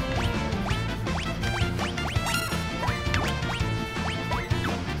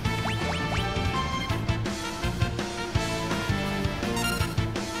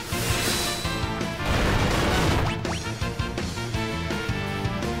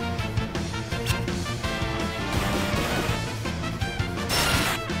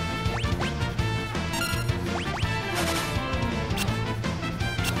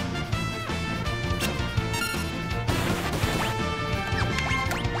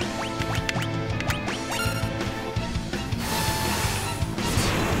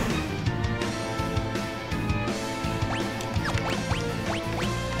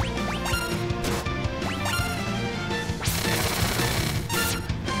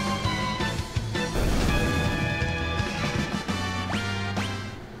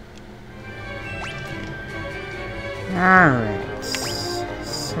 Alright,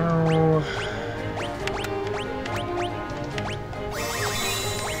 so...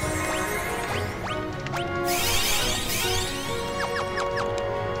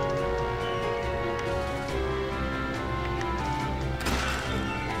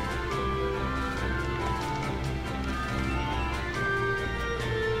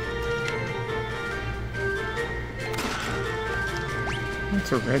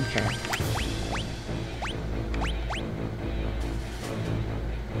 That's a red cat.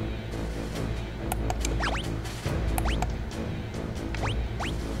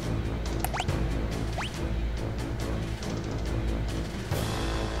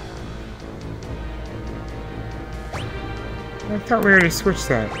 I thought we already switched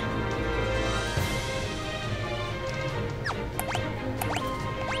that.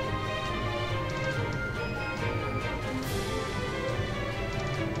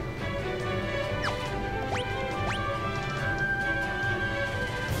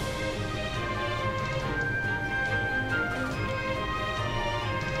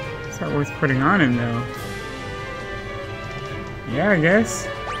 not worth putting on him, though. Yeah, I guess.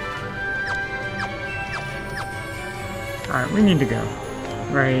 Alright, we need to go.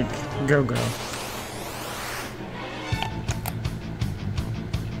 Right, go. You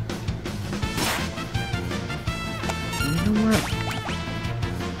know what?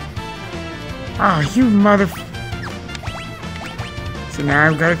 Oh, you mother... So now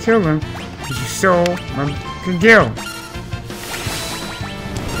I've got to kill him. Because you stole my guild.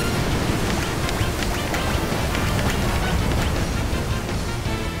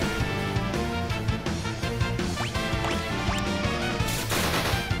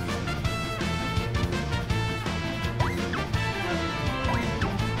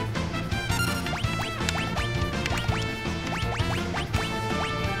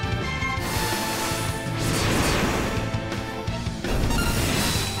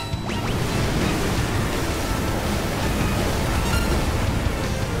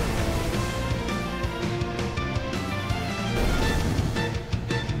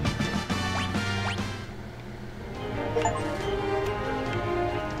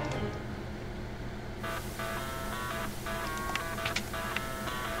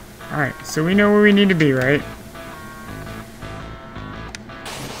 Alright, so we know where we need to be, right?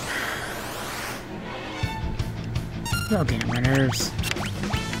 Y'all getting on my nerves.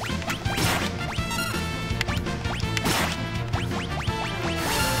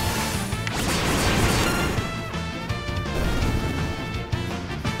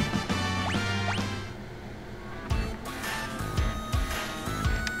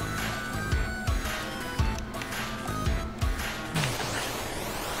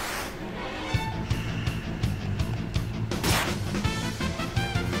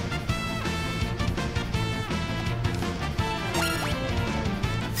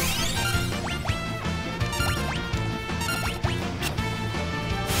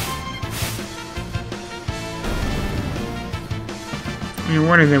 Only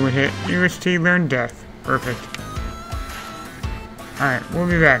one of them would hit. UHT learned death. Perfect. Alright, we'll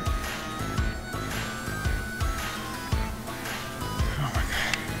be back. Oh my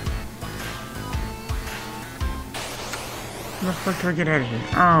god. How the fuck do I get out of here?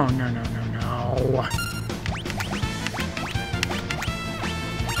 Oh, no.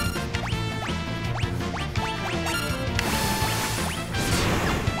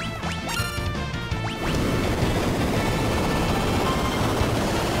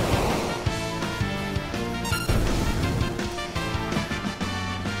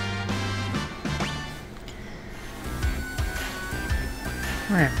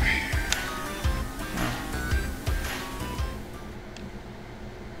 Where am I? Oh.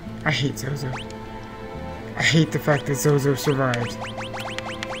 I hate Zozo. I hate the fact that Zozo survives.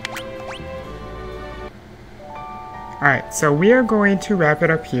 Alright, so we are going to wrap it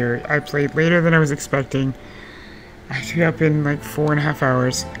up here. I played later than I was expecting. I have to be up in like 4.5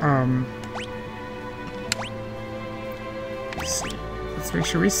 hours. Let's see. Let's make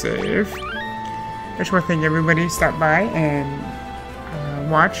sure we save. I just want to thank everybody who stopped by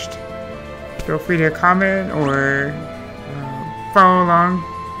and watched. Feel free to comment or follow along.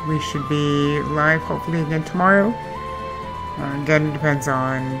 We should be live hopefully again tomorrow. Again, it depends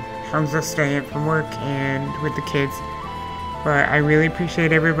on how I'm staying from work and with the kids. But I really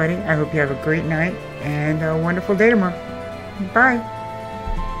appreciate everybody. I hope you have a great night and a wonderful day tomorrow. Bye.